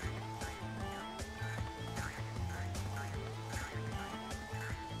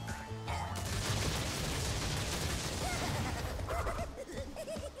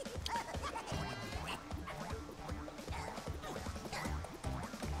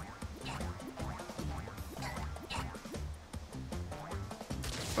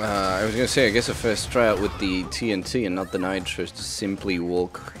 I was gonna say, I guess I first try out with the TNT and not the nitrous to simply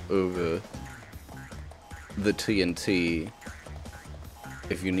walk over the TNT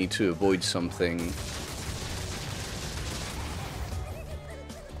if you need to avoid something.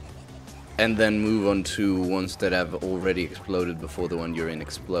 And then move on to ones that have already exploded before the one you're in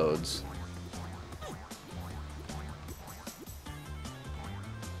explodes.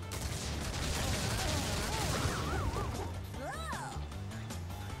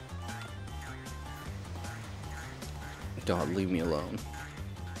 God, leave me alone.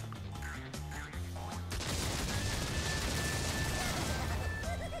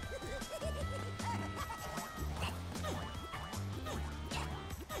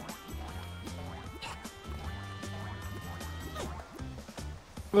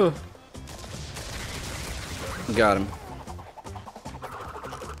 Ugh. Got him.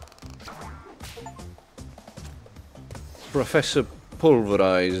 Professor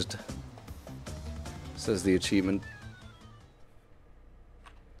Pulverized, says the achievement.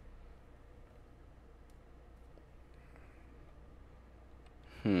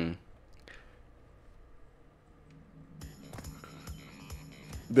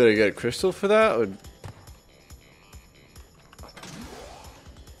 Did I get a crystal for that, or?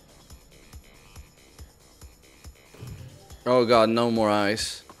 Oh god, no more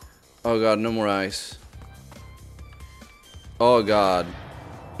ice. Oh god, no more ice. Oh god,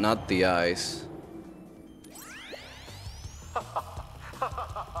 not the ice.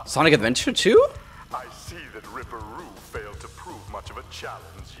 Sonic Adventure 2? I see that Rebun failed to prove much of a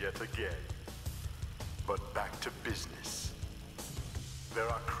challenge yet again. But back to business. There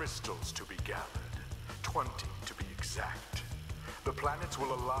are crystals to be gathered, 20 to be exact. The planets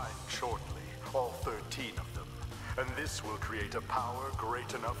will align shortly, all 13 of them, and this will create a power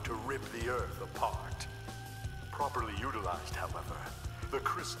great enough to rip the Earth apart. Properly utilized, however, the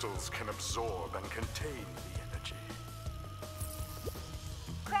crystals can absorb and contain the energy.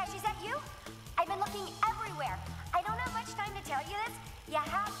 Crash, is that you? I've been looking everywhere. I don't have much time to tell you this. You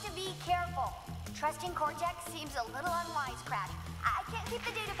have to be careful. Trusting Cortex seems a little unwise, Crash. I can't keep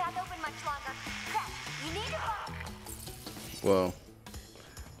the data path open much longer. Crash, you need to... Whoa.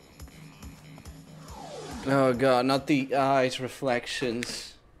 Oh god, not the eyes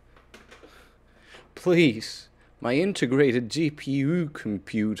reflections. Please. My integrated GPU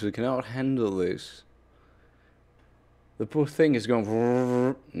computer cannot handle this. The poor thing is going...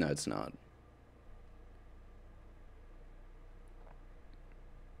 No, it's not.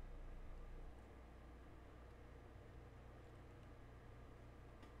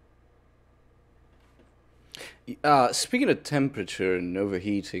 Speaking of temperature and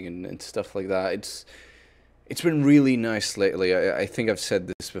overheating and stuff like that, it's been really nice lately. I think I've said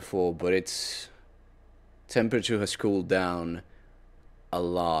this before, but temperature has cooled down a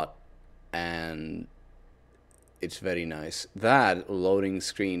lot, and it's very nice. That loading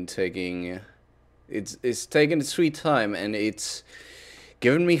screen it's taking its sweet time, and it's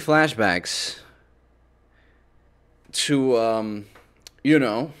given me flashbacks to you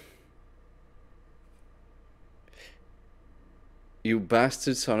know, you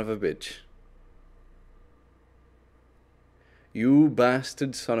bastard son of a bitch. You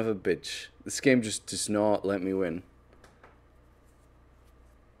bastard son of a bitch. This game just does not let me win.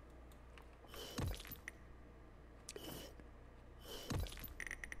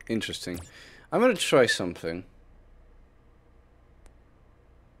 Interesting. I'm gonna try something.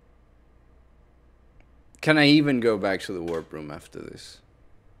 Can I even go back to the warp room after this?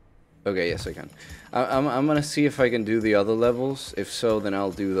 Okay, yes I can. I'm gonna see if I can do the other levels. If so, then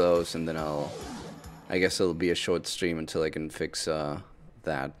I'll do those, and then I guess it'll be a short stream until I can fix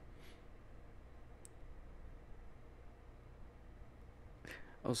that.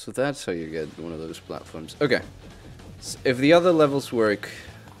 Oh, so that's how you get one of those platforms. Okay. So if the other levels work,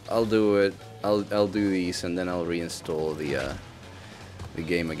 I'll do it. I'll do these, and then I'll reinstall the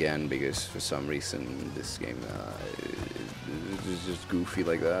game again, because for some reason this game is just goofy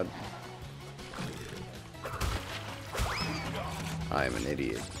like that. I am an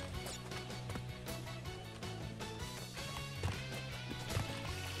idiot.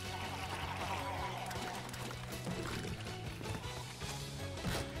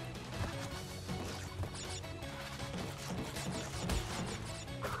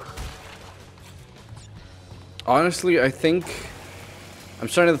 Honestly, I'm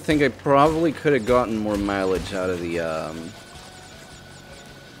starting to think I probably could have gotten more mileage out of the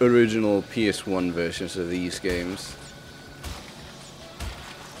original PS1 versions of these games.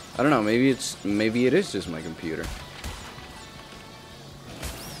 I don't know, maybe it is just my computer.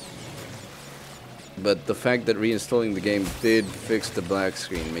 But the fact that reinstalling the game did fix the black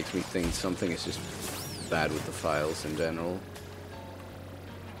screen makes me think something is just bad with the files in general.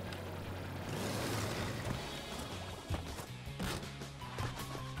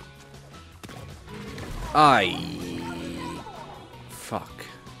 Fuck.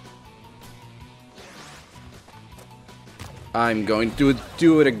 I'm going to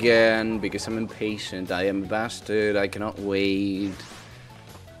do it again because I'm impatient. I am a bastard. I cannot wait.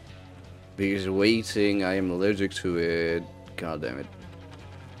 Because waiting, I am allergic to it. God damn it.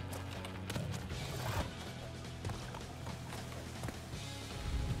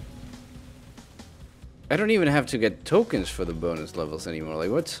 I don't even have to get tokens for the bonus levels anymore.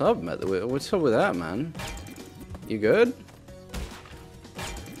 Like, what's up, man? What's up with that, man? You good?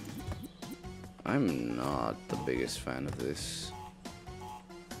 I'm not the biggest fan of this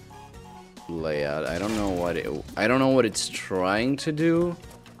layout. I don't know what it's trying to do.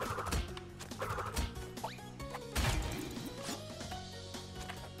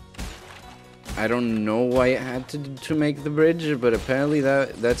 I don't know why it had to make the bridge, but apparently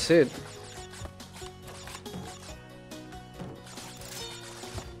that's it.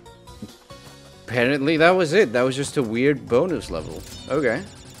 Apparently that was it. That was just a weird bonus level. Okay.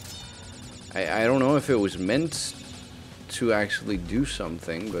 I don't know if it was meant to actually do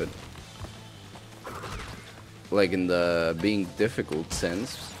something, but like in the being difficult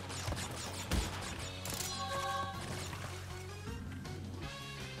sense.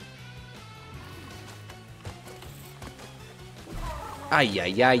 Ay.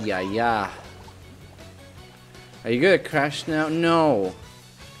 Are you good at Crash now? No.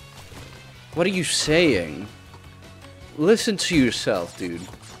 What are you saying? Listen to yourself, dude.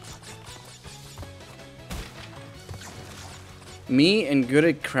 Me and good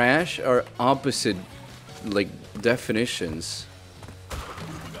at Crash are opposite, like, definitions.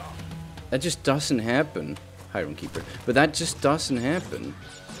 That just doesn't happen. Hiram Keeper. But that just doesn't happen.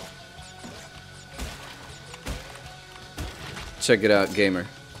 Check it out, gamer.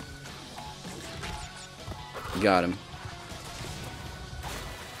 Got him.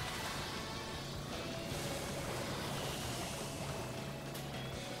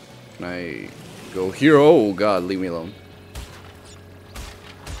 Can I go here? Oh god, leave me alone.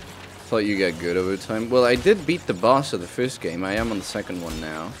 Thought you got good over time. Well, I did beat the boss of the first game. I am on the second one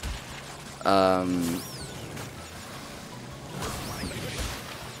now.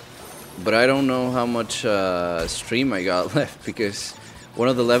 But I don't know how much stream I got left because one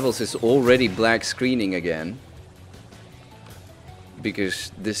of the levels is already black screening again.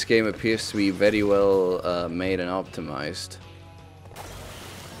 Because this game appears to be very well made and optimized.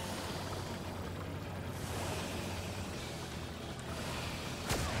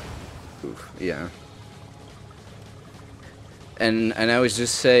 Oof, yeah. And I was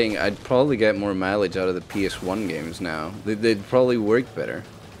just saying, I'd probably get more mileage out of the PS1 games now. They'd probably work better.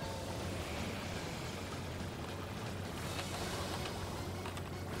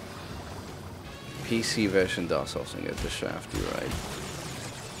 PC version does also get the shaft, you're right.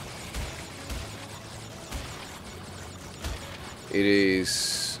 It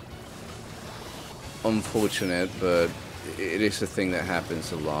is unfortunate, but it is a thing that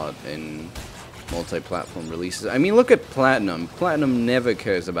happens a lot in multi-platform releases. I mean, look at Platinum. Platinum never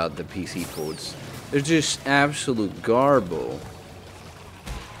cares about the PC ports. They're just absolute garble.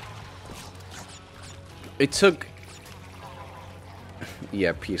 It took...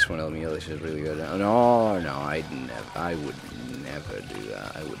 Yeah, PS1 emulation is really good. No, I would never do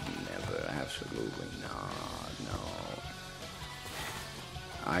that. I would never, absolutely not, no.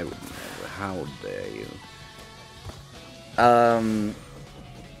 I would never, how dare you.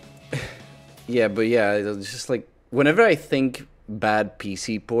 Yeah, but yeah, it's just like, whenever I think bad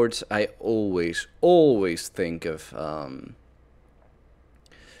PC ports, I always think of,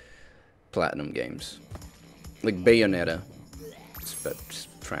 Platinum games. Like Bayonetta. It's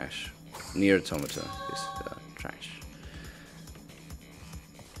trash. Nier Automata is trash.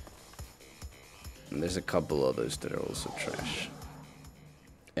 And there's a couple others that are also trash.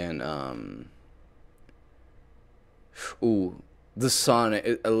 And ooh, the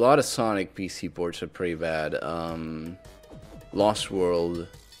Sonic. A lot of Sonic PC ports are pretty bad. Lost World,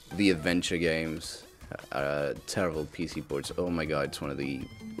 the adventure games, terrible PC ports. Oh my god, it's one of the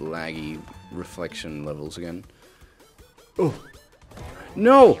laggy reflection levels again. Oh.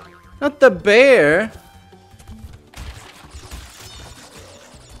 No! Not the bear!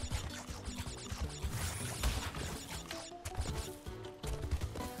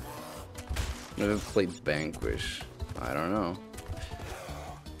 Never played Vanquish. I don't know.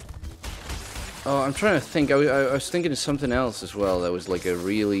 Oh, I'm trying to think. I was thinking of something else as well that was like a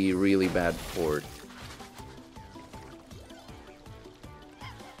really, really bad port.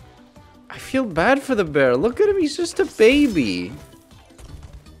 I feel bad for the bear. Look at him, he's just a baby.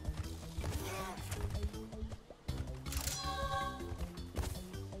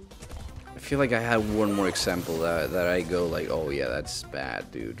 I feel like I had one more example that I go like, oh yeah, that's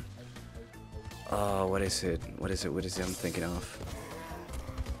bad, dude. Oh, what is it? What is it? What is it I'm thinking of?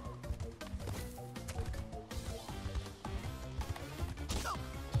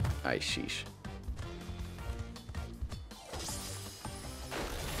 Ay, sheesh.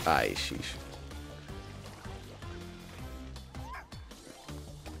 Ay, sheesh.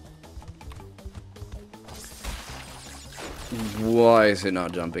 Why is it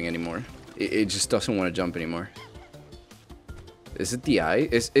not jumping anymore? It just doesn't want to jump anymore. Is it the eye?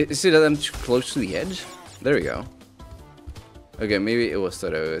 Is it that I'm too close to the edge? There we go. Okay, maybe it was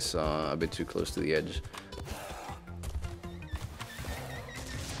that I was a bit too close to the edge.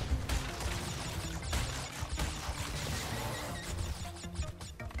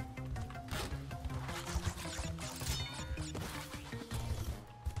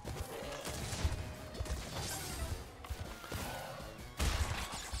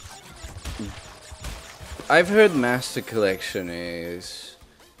 I've heard Master Collection is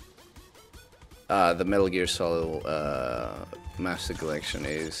the Metal Gear Solid Master Collection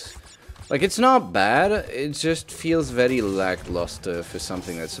is like, it's not bad, it just feels very lackluster for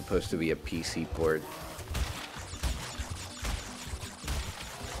something that's supposed to be a PC port.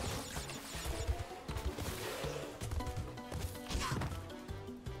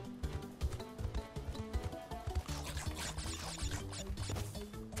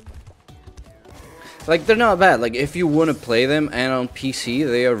 Like, they're not bad. Like, if you want to play them and on PC,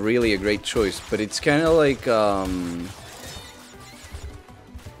 they are really a great choice. But it's kind of like,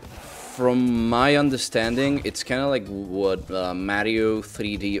 from my understanding, it's kind of like what Mario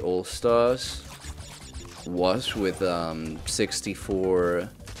 3D All-Stars was with 64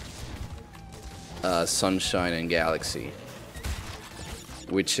 Sunshine and Galaxy.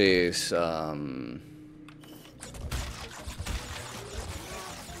 Which is...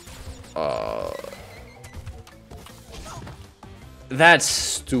 That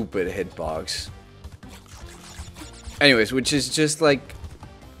stupid hitbox. Anyways, which is just like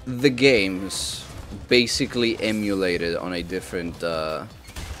the games basically emulated on a different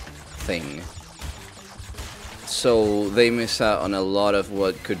thing. So they miss out on a lot of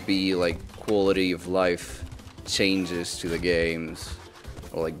what could be like quality of life changes to the games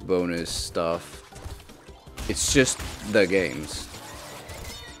or like bonus stuff. It's just the games,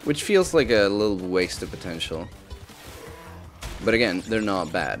 which feels like a little waste of potential. But again, they're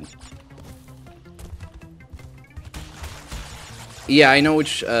not bad. Yeah, I know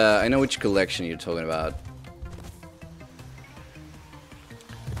which collection you're talking about.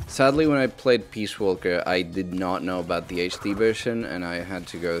 Sadly, when I played Peace Walker, I did not know about the HD version, and I had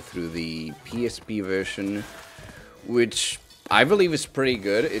to go through the PSP version, which I believe is pretty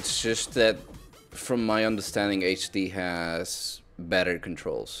good. It's just that, from my understanding, HD has better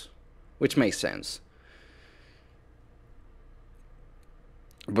controls, which makes sense.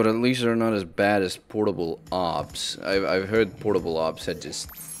 But at least they're not as bad as Portable Ops. I've heard Portable Ops had just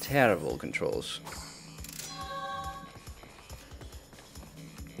terrible controls.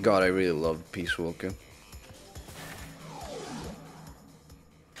 God, I really love Peace Walker.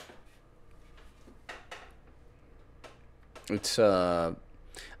 It's, I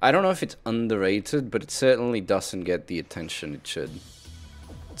don't know if it's underrated, but it certainly doesn't get the attention it should.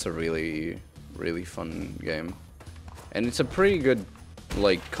 It's a really, really fun game. And it's a pretty good,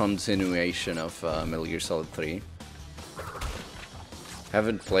 like, continuation of Metal Gear Solid 3.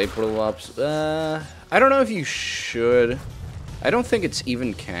 Haven't played Portable Ops. I don't know if you should. I don't think it's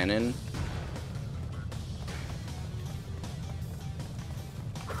even canon.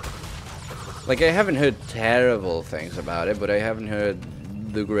 Like, I haven't heard terrible things about it, but I haven't heard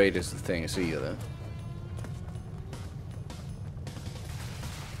the greatest things either.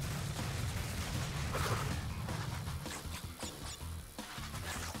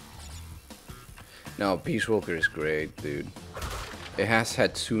 No, Peace Walker is great, dude. It has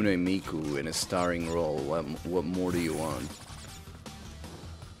Hatsune Miku in a starring role. What more do you want?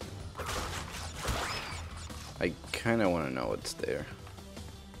 I kinda wanna know what's there.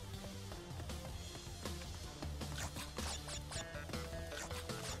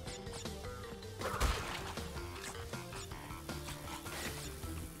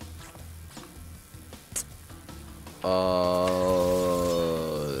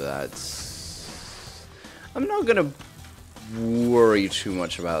 That's... I'm not gonna worry too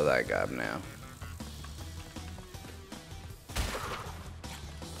much about that guy now.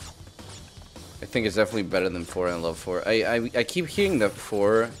 I think it's definitely better than 4 and I love 4. I keep hearing that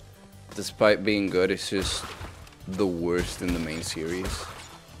 4 despite being good, it's just the worst in the main series.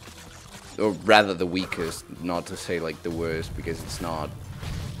 Or rather the weakest, not to say like the worst, because it's not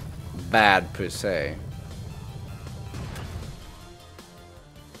bad per se.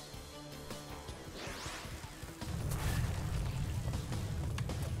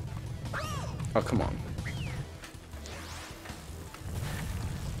 Oh, come on.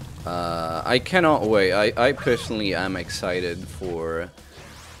 I cannot wait. I personally am excited for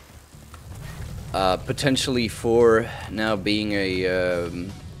potentially for now being a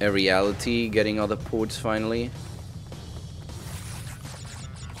reality, getting other ports finally.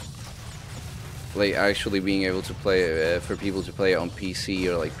 Like actually being able to play for people to play it on PC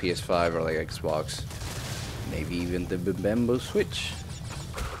or like PS5 or like Xbox, maybe even the Bembo Switch.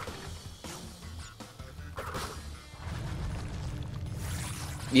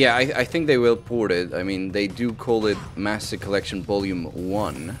 Yeah, I think they will port it. I mean, they do call it Master Collection Volume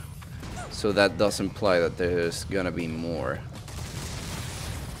 1, so that does imply that there's gonna be more.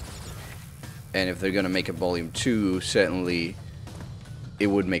 And if they're gonna make a Volume 2, certainly it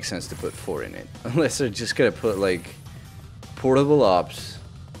would make sense to put 4 in it. Unless they're just gonna put, like, Portable Ops,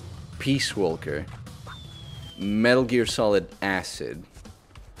 Peace Walker, Metal Gear Solid Acid.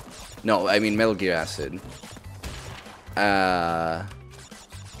 No, I mean Metal Gear Acid.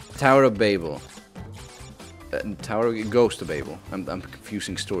 Tower of Babel. Ghost of Babel. I'm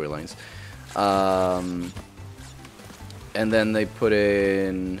confusing storylines. And then they put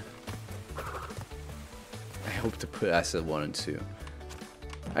in... I hope to put Acid 1 and 2.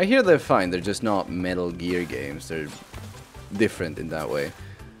 I hear they're fine, they're just not Metal Gear games. They're different in that way.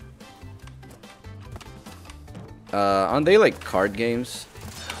 Aren't they like card games?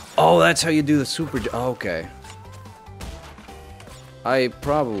 Oh, that's how you do the super... Oh, okay. I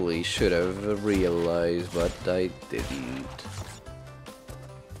probably should have realized, but I didn't.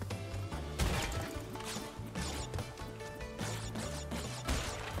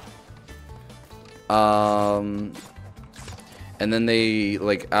 And then they,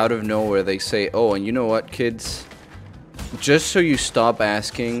 like, out of nowhere, they say, oh, and you know what, kids? Just so you stop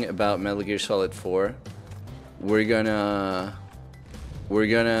asking about Metal Gear Solid 4, we're gonna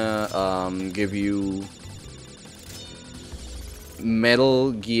give you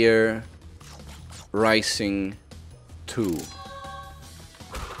Metal Gear Rising 2.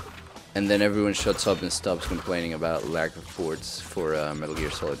 And then everyone shuts up and stops complaining about lack of ports for Metal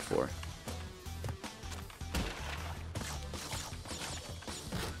Gear Solid 4.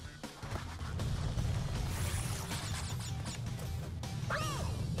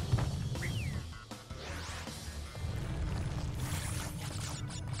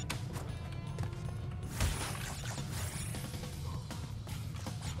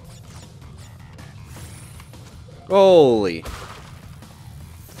 Holy!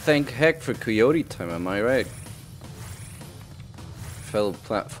 Thank heck for Coyote time, am I right? Fellow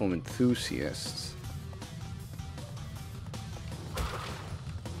platform enthusiasts.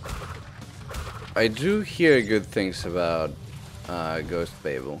 I do hear good things about Ghost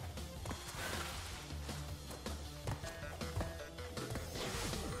Babel.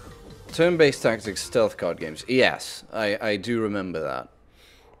 Turn-based tactics stealth card games. Yes, I do remember that.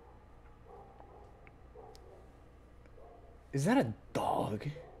 Is that a dog?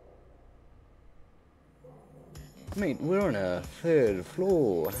 Mate, we're on a 3rd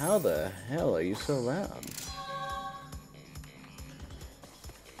floor. How the hell are you so loud?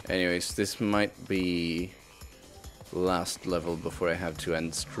 Anyways, this might be last level before I have to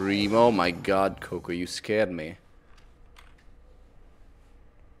end stream. Oh my god, Coco, you scared me.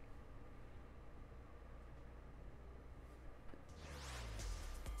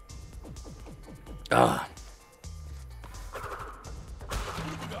 Ah.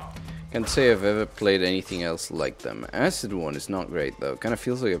 Can't say I've ever played anything else like them. Acid 1 is not great though. Kind of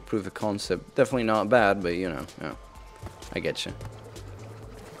feels like a proof of concept. Definitely not bad, but you know, yeah. I get you.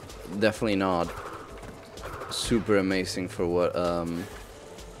 Definitely not super amazing for what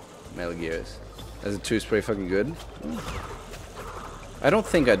Metal Gear is. Acid 2 is pretty fucking good. I don't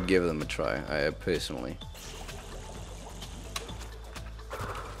think I'd give them a try, personally.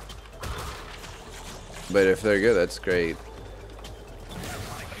 But if they're good, that's great.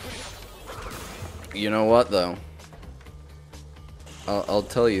 You know what though? I'll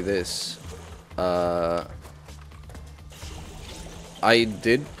tell you this. I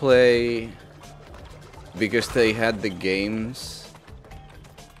did play because they had the games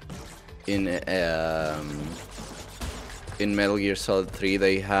in Metal Gear Solid 3.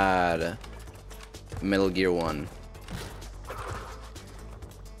 They had Metal Gear 1.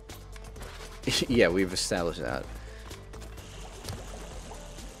 Yeah, we've established that.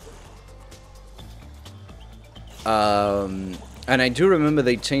 And I do remember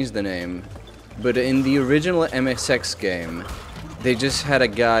they changed the name, but in the original MSX game, they just had a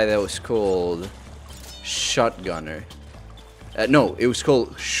guy that was called Shotgunner. No, it was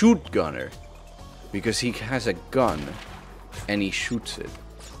called Shoot Gunner, because he has a gun and he shoots it.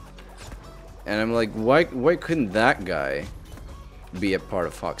 And I'm like, why couldn't that guy be a part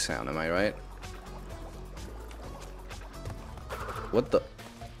of Foxhound? Am I right? What the?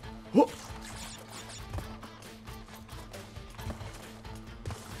 Whoa.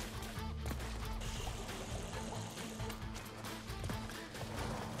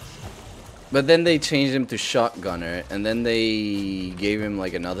 But then they changed him to Shotgunner, and then they gave him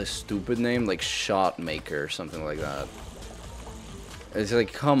like another stupid name, like Shotmaker or something like that. It's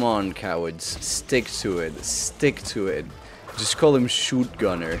like, come on, cowards, stick to it, stick to it. Just call him Shoot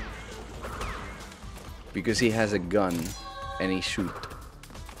Gunner, because he has a gun and he shoot.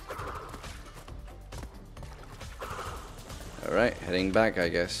 All right, heading back, I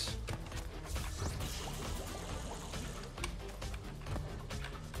guess.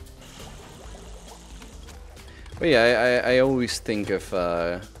 But yeah, I always think of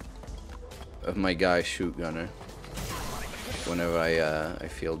my guy Shoot Gunner whenever I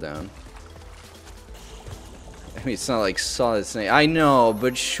feel down. I mean, it's not like Solid Snake. I know,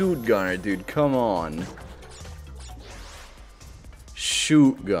 but Shoot Gunner, dude, come on.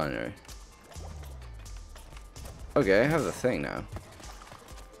 Shoot Gunner. Okay, I have the thing now.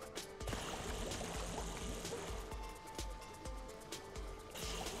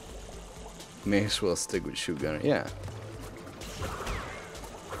 May as well stick with Shoot Gunner, yeah.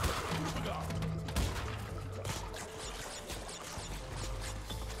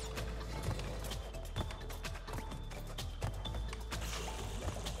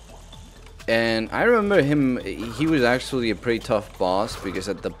 And I remember him, he was actually a pretty tough boss, because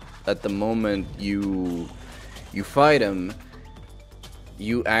at the moment you fight him,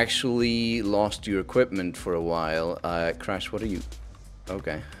 you actually lost your equipment for a while. Crash, what are you?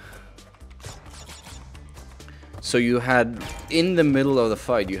 Okay. So you had, in the middle of the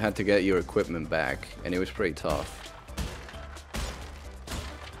fight, you had to get your equipment back, and it was pretty tough.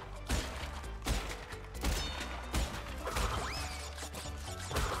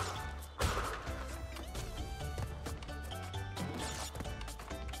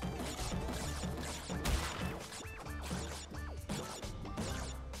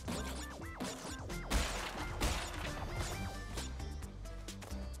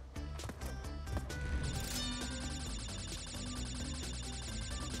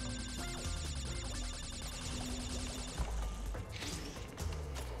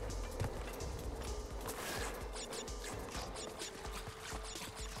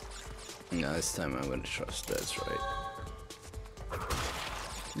 No, this time I'm gonna trust that's right.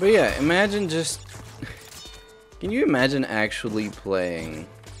 But yeah, imagine just... Can you imagine actually playing...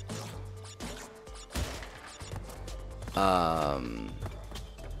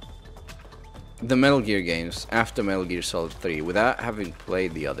 the Metal Gear games after Metal Gear Solid 3 without having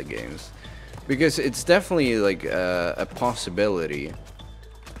played the other games? Because it's definitely like a possibility.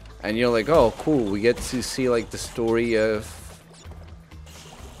 And you're like, oh cool, we get to see like the story of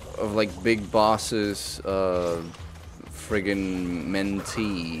like big bosses, friggin'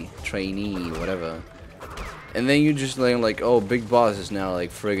 mentee, trainee, whatever. And then you just learn like, oh, big boss is now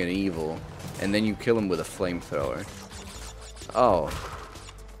like friggin' evil. And then you kill him with a flamethrower. Oh.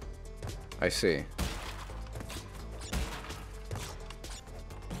 I see.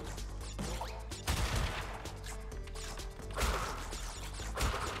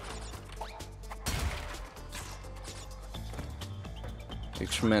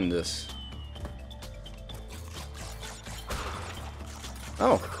 Tremendous.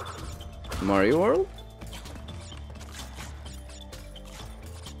 Oh, Mario World?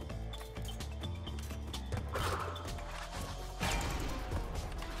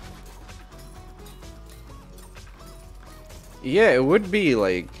 Yeah, it would be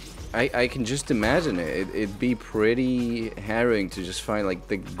like, I can just imagine it. It'd be pretty harrowing to just find like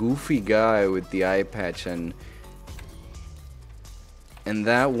the goofy guy with the eye patch and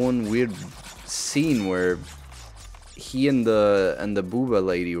that one weird scene where he and the booba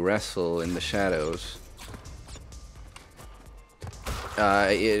lady wrestle in the shadows.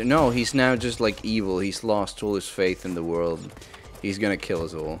 No, he's now just like evil. He's lost all his faith in the world. He's gonna kill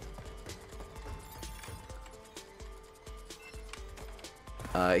us all.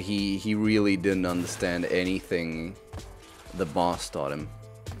 He really didn't understand anything the boss taught him.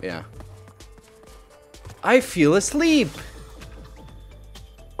 Yeah. I feel asleep!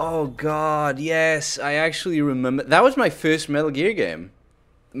 Oh god, yes, I actually remember. That was my first Metal Gear game.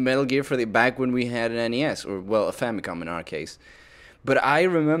 Metal Gear for the back when we had an NES, or well, a Famicom in our case. But I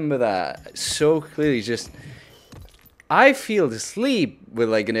remember that so clearly. Just I feel the sleep with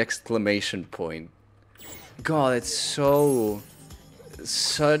like an exclamation point. God, it's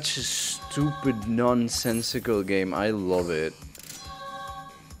such a stupid, nonsensical game. I love it.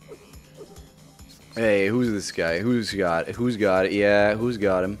 Hey, who's this guy? Who's got it? Yeah, who's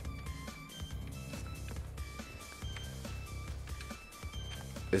got him?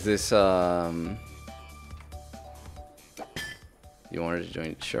 Is this, you wanted to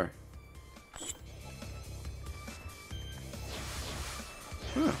join? Sure.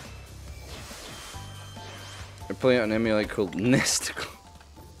 Huh. I play on an emulator called Nesticle.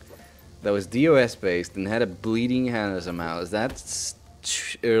 That was DOS based and had a bleeding hand as a mouse. That's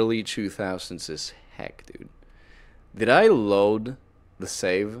early 2000s as heck, dude. Did I load the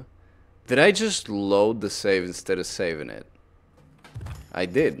save? Did I just load the save instead of saving it? I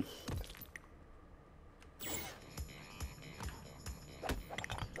did.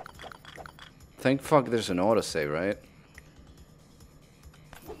 Thank fuck there's an autosave, right?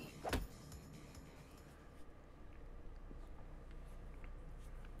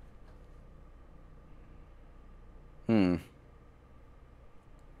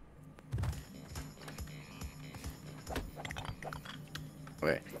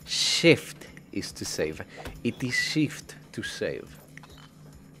 Okay. Shift is to save. It is shift to save.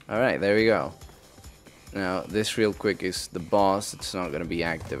 Alright, there we go. Now, this real quick is the boss. It's not going to be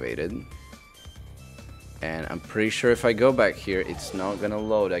activated. And I'm pretty sure if I go back here, it's not going to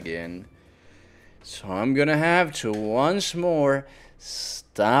load again. So I'm going to have to once more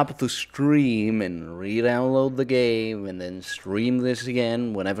stop the stream and re-download the game and then stream this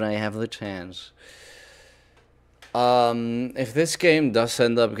again whenever I have the chance. If this game does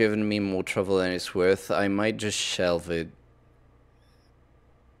end up giving me more trouble than it's worth, I might just shelve it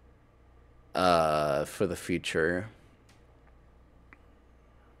for the future.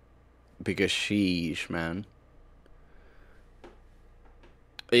 Because sheesh, man.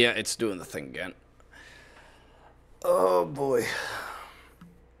 Yeah, it's doing the thing again. Oh boy.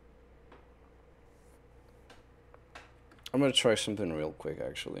 I'm gonna try something real quick,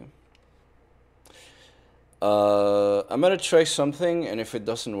 actually. I'm gonna try something, and if it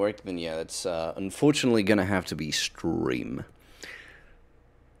doesn't work, then yeah, it's unfortunately gonna have to be stream.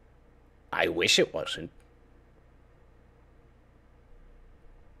 I wish it wasn't.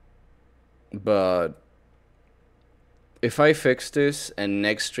 But if I fix this and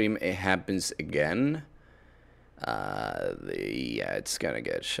next stream it happens again, yeah, it's gonna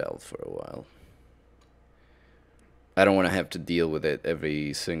get shelved for a while. I don't want to have to deal with it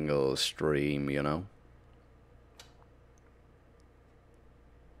every single stream, you know?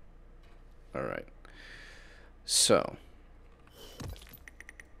 Alright. So.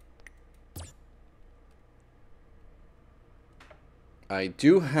 I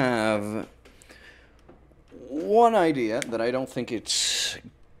do have one idea that I don't think it's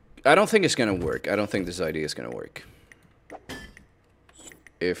gonna work. I don't think this idea is gonna work.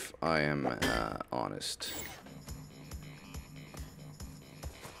 If I am honest.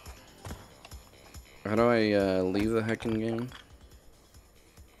 How do I leave the hacking game?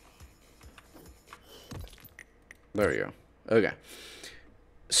 There we go. Okay.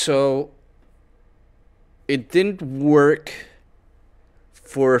 So it didn't work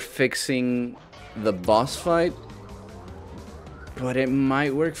for fixing the boss fight, but it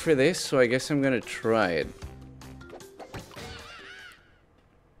might work for this, so I guess I'm gonna try it.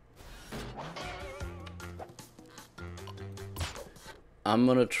 I'm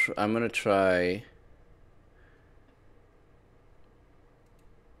gonna try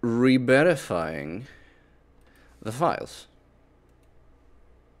re-verifying the files.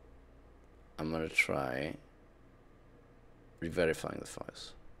 I'm gonna try re-verifying the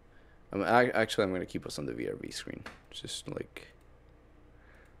files. Actually, I'm gonna keep us on the VRV screen. Just like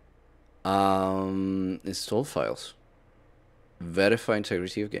install files. Verify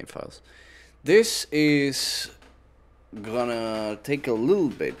integrity of game files. This is gonna take a little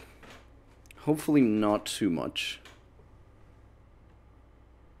bit. Hopefully not too much.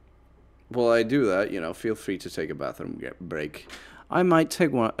 While I do that, you know, feel free to take a bathroom break. I might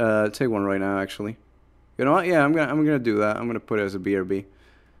take one right now, actually. You know what? Yeah, I'm gonna do that. I'm gonna put it as a BRB.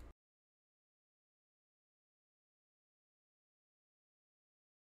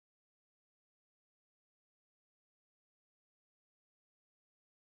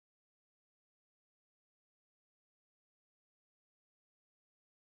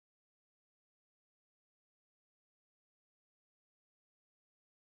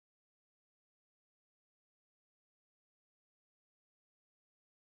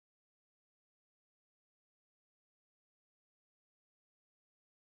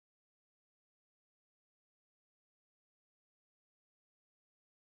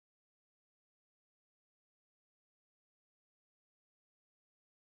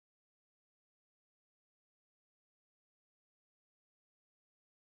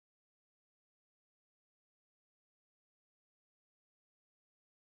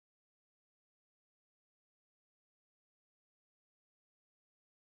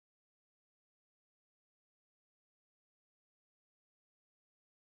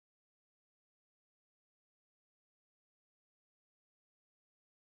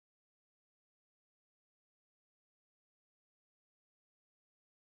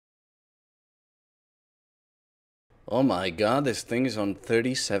 Oh my god, this thing is on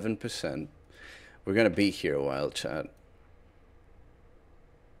 37%. We're gonna be here a while, chat.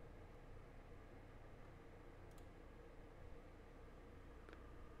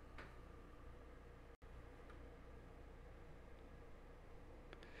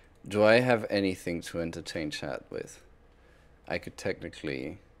 Do I have anything to entertain chat with? I could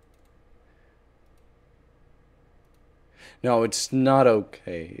technically... No, it's not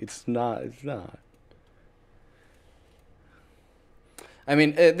okay. It's not. I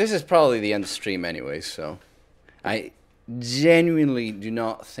mean, this is probably the end stream anyway, so... I genuinely do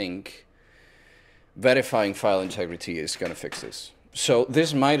not think verifying file integrity is gonna fix this. So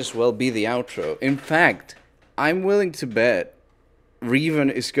this might as well be the outro. In fact, I'm willing to bet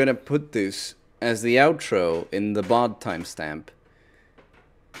Rebun is gonna put this as the outro in the bod timestamp.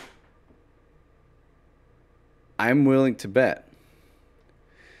 I'm willing to bet.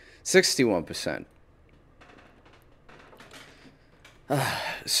 61%.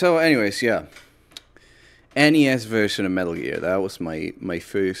 So anyways, yeah. NES version of Metal Gear. That was my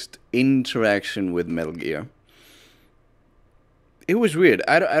first interaction with Metal Gear. It was weird.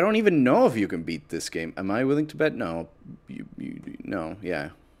 I don't even know if you can beat this game. Am I willing to bet? No. No, yeah.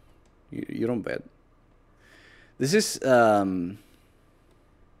 You don't bet. This is, I'm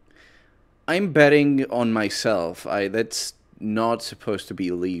betting on myself. That's not supposed to be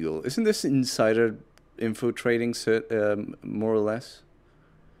illegal. Isn't this insider info trading, more or less?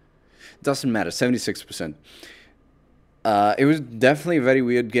 Doesn't matter. 76%. It was definitely a very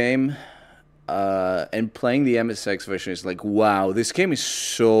weird game. And playing the MSX version is like, wow, this game is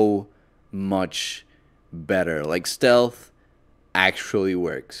so much better. Like, stealth actually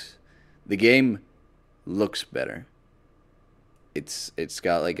works. The game looks better. It's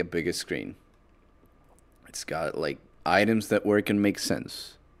got like a bigger screen. It's got like items that work and make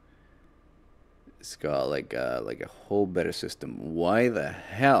sense. It's got like a whole better system. Why the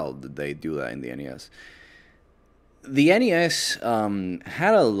hell did they do that in the NES? The NES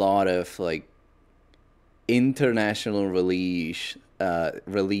had a lot of like international release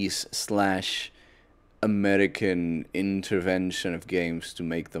slash American intervention of games to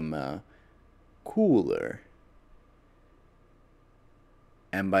make them cooler.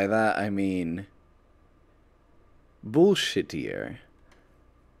 And by that I mean bullshittier.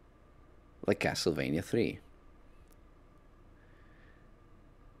 Like Castlevania 3.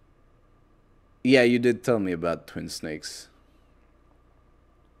 Yeah, you did tell me about Twin Snakes.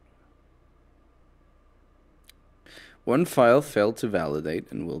 One file failed to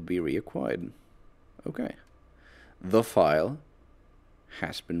validate and will be reacquired. Okay. The file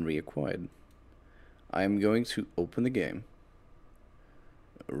has been reacquired. I am going to open the game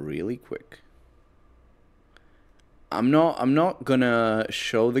really quick. I'm not gonna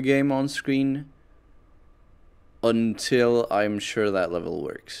show the game on screen until I'm sure that level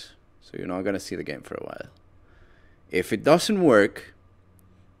works. So you're not gonna see the game for a while. If it doesn't work,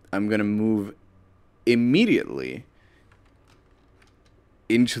 I'm gonna move immediately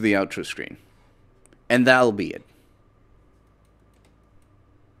into the outro screen. And that'll be it.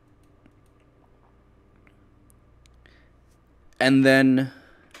 And then,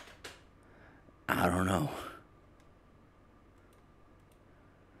 I don't know.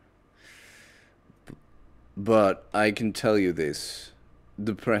 But I can tell you this.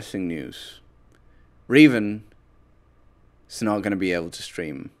 Depressing news. Rebun is not going to be able to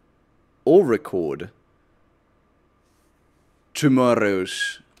stream or record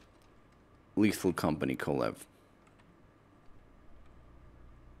tomorrow's Lethal Company collab.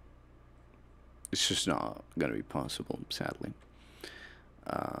 It's just not going to be possible, sadly.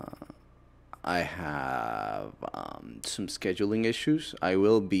 I have some scheduling issues. I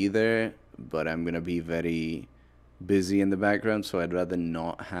will be there, but I'm going to be very busy in the background, so I'd rather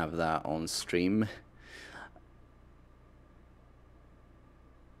not have that on stream.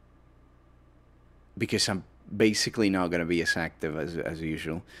 Because I'm basically not going to be as active as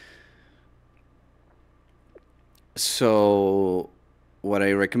usual. So, what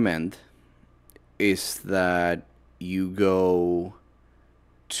I recommend is that you go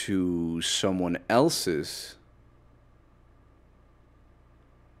to someone else's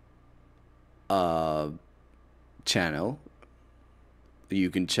channel. You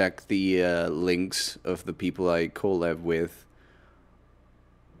can check the links of the people I collab with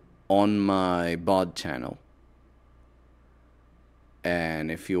on my bod channel. And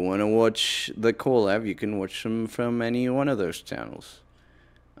if you want to watch the collab, you can watch them from any one of those channels.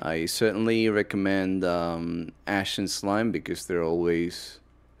 I certainly recommend Ash and Slime because they're always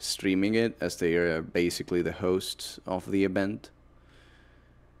streaming it, as they are basically the hosts of the event.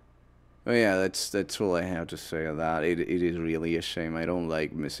 Oh yeah, that's all I have to say on that. It is really a shame. I don't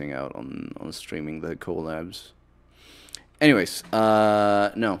like missing out on streaming the collabs. Anyways,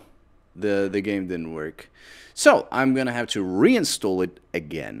 no, the game didn't work. So I'm gonna have to reinstall it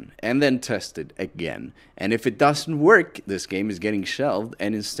again and then test it again. And if it doesn't work, this game is getting shelved,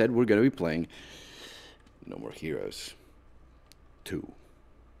 and instead we're gonna be playing No More Heroes 2.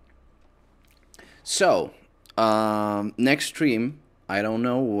 So, next stream, I don't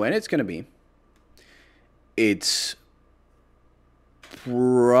know when it's gonna be. It's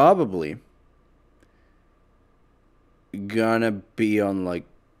probably gonna be on like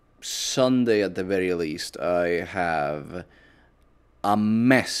Sunday at the very least. I have a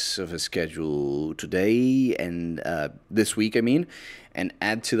mess of a schedule today and this week, I mean. And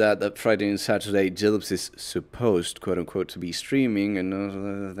add to that Friday and Saturday, Jillips is supposed, quote unquote, to be streaming,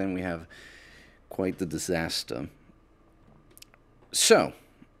 and then we have quite the disaster. So,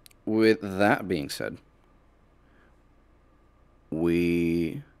 with that being said,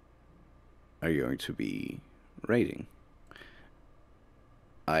 we are going to be raiding.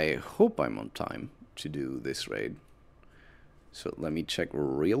 I hope I'm on time to do this raid. So let me check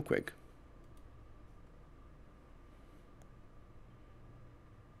real quick.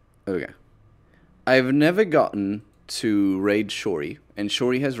 Okay. I've never gotten to raid Shori, and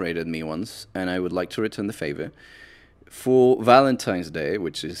Shori has raided me once, and I would like to return the favor. For Valentine's Day,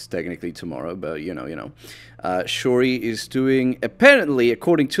 which is technically tomorrow, but you know, Shori is doing, apparently,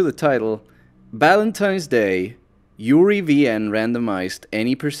 according to the title, Valentine's Day Yuri VN randomized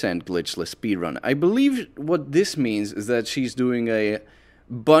any percent glitchless speedrun. I believe what this means is that she's doing a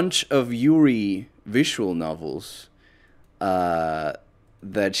bunch of Yuri visual novels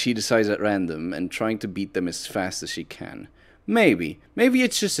that she decides at random and trying to beat them as fast as she can. Maybe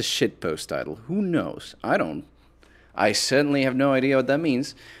it's just a shitpost title. Who knows? I certainly have no idea what that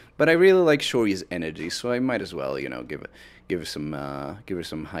means. But I really like Shori's energy, so I might as well, you know, give her some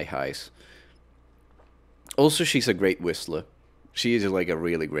high highs. Also, she's a great whistler. She is like a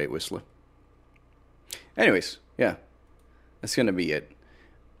really great whistler. Anyways, yeah, that's gonna be it.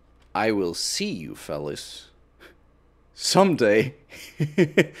 I will see you fellas someday.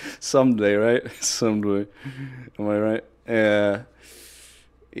 Someday, right? Someday. Am I right?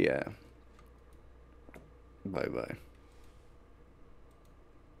 Yeah. Bye-bye.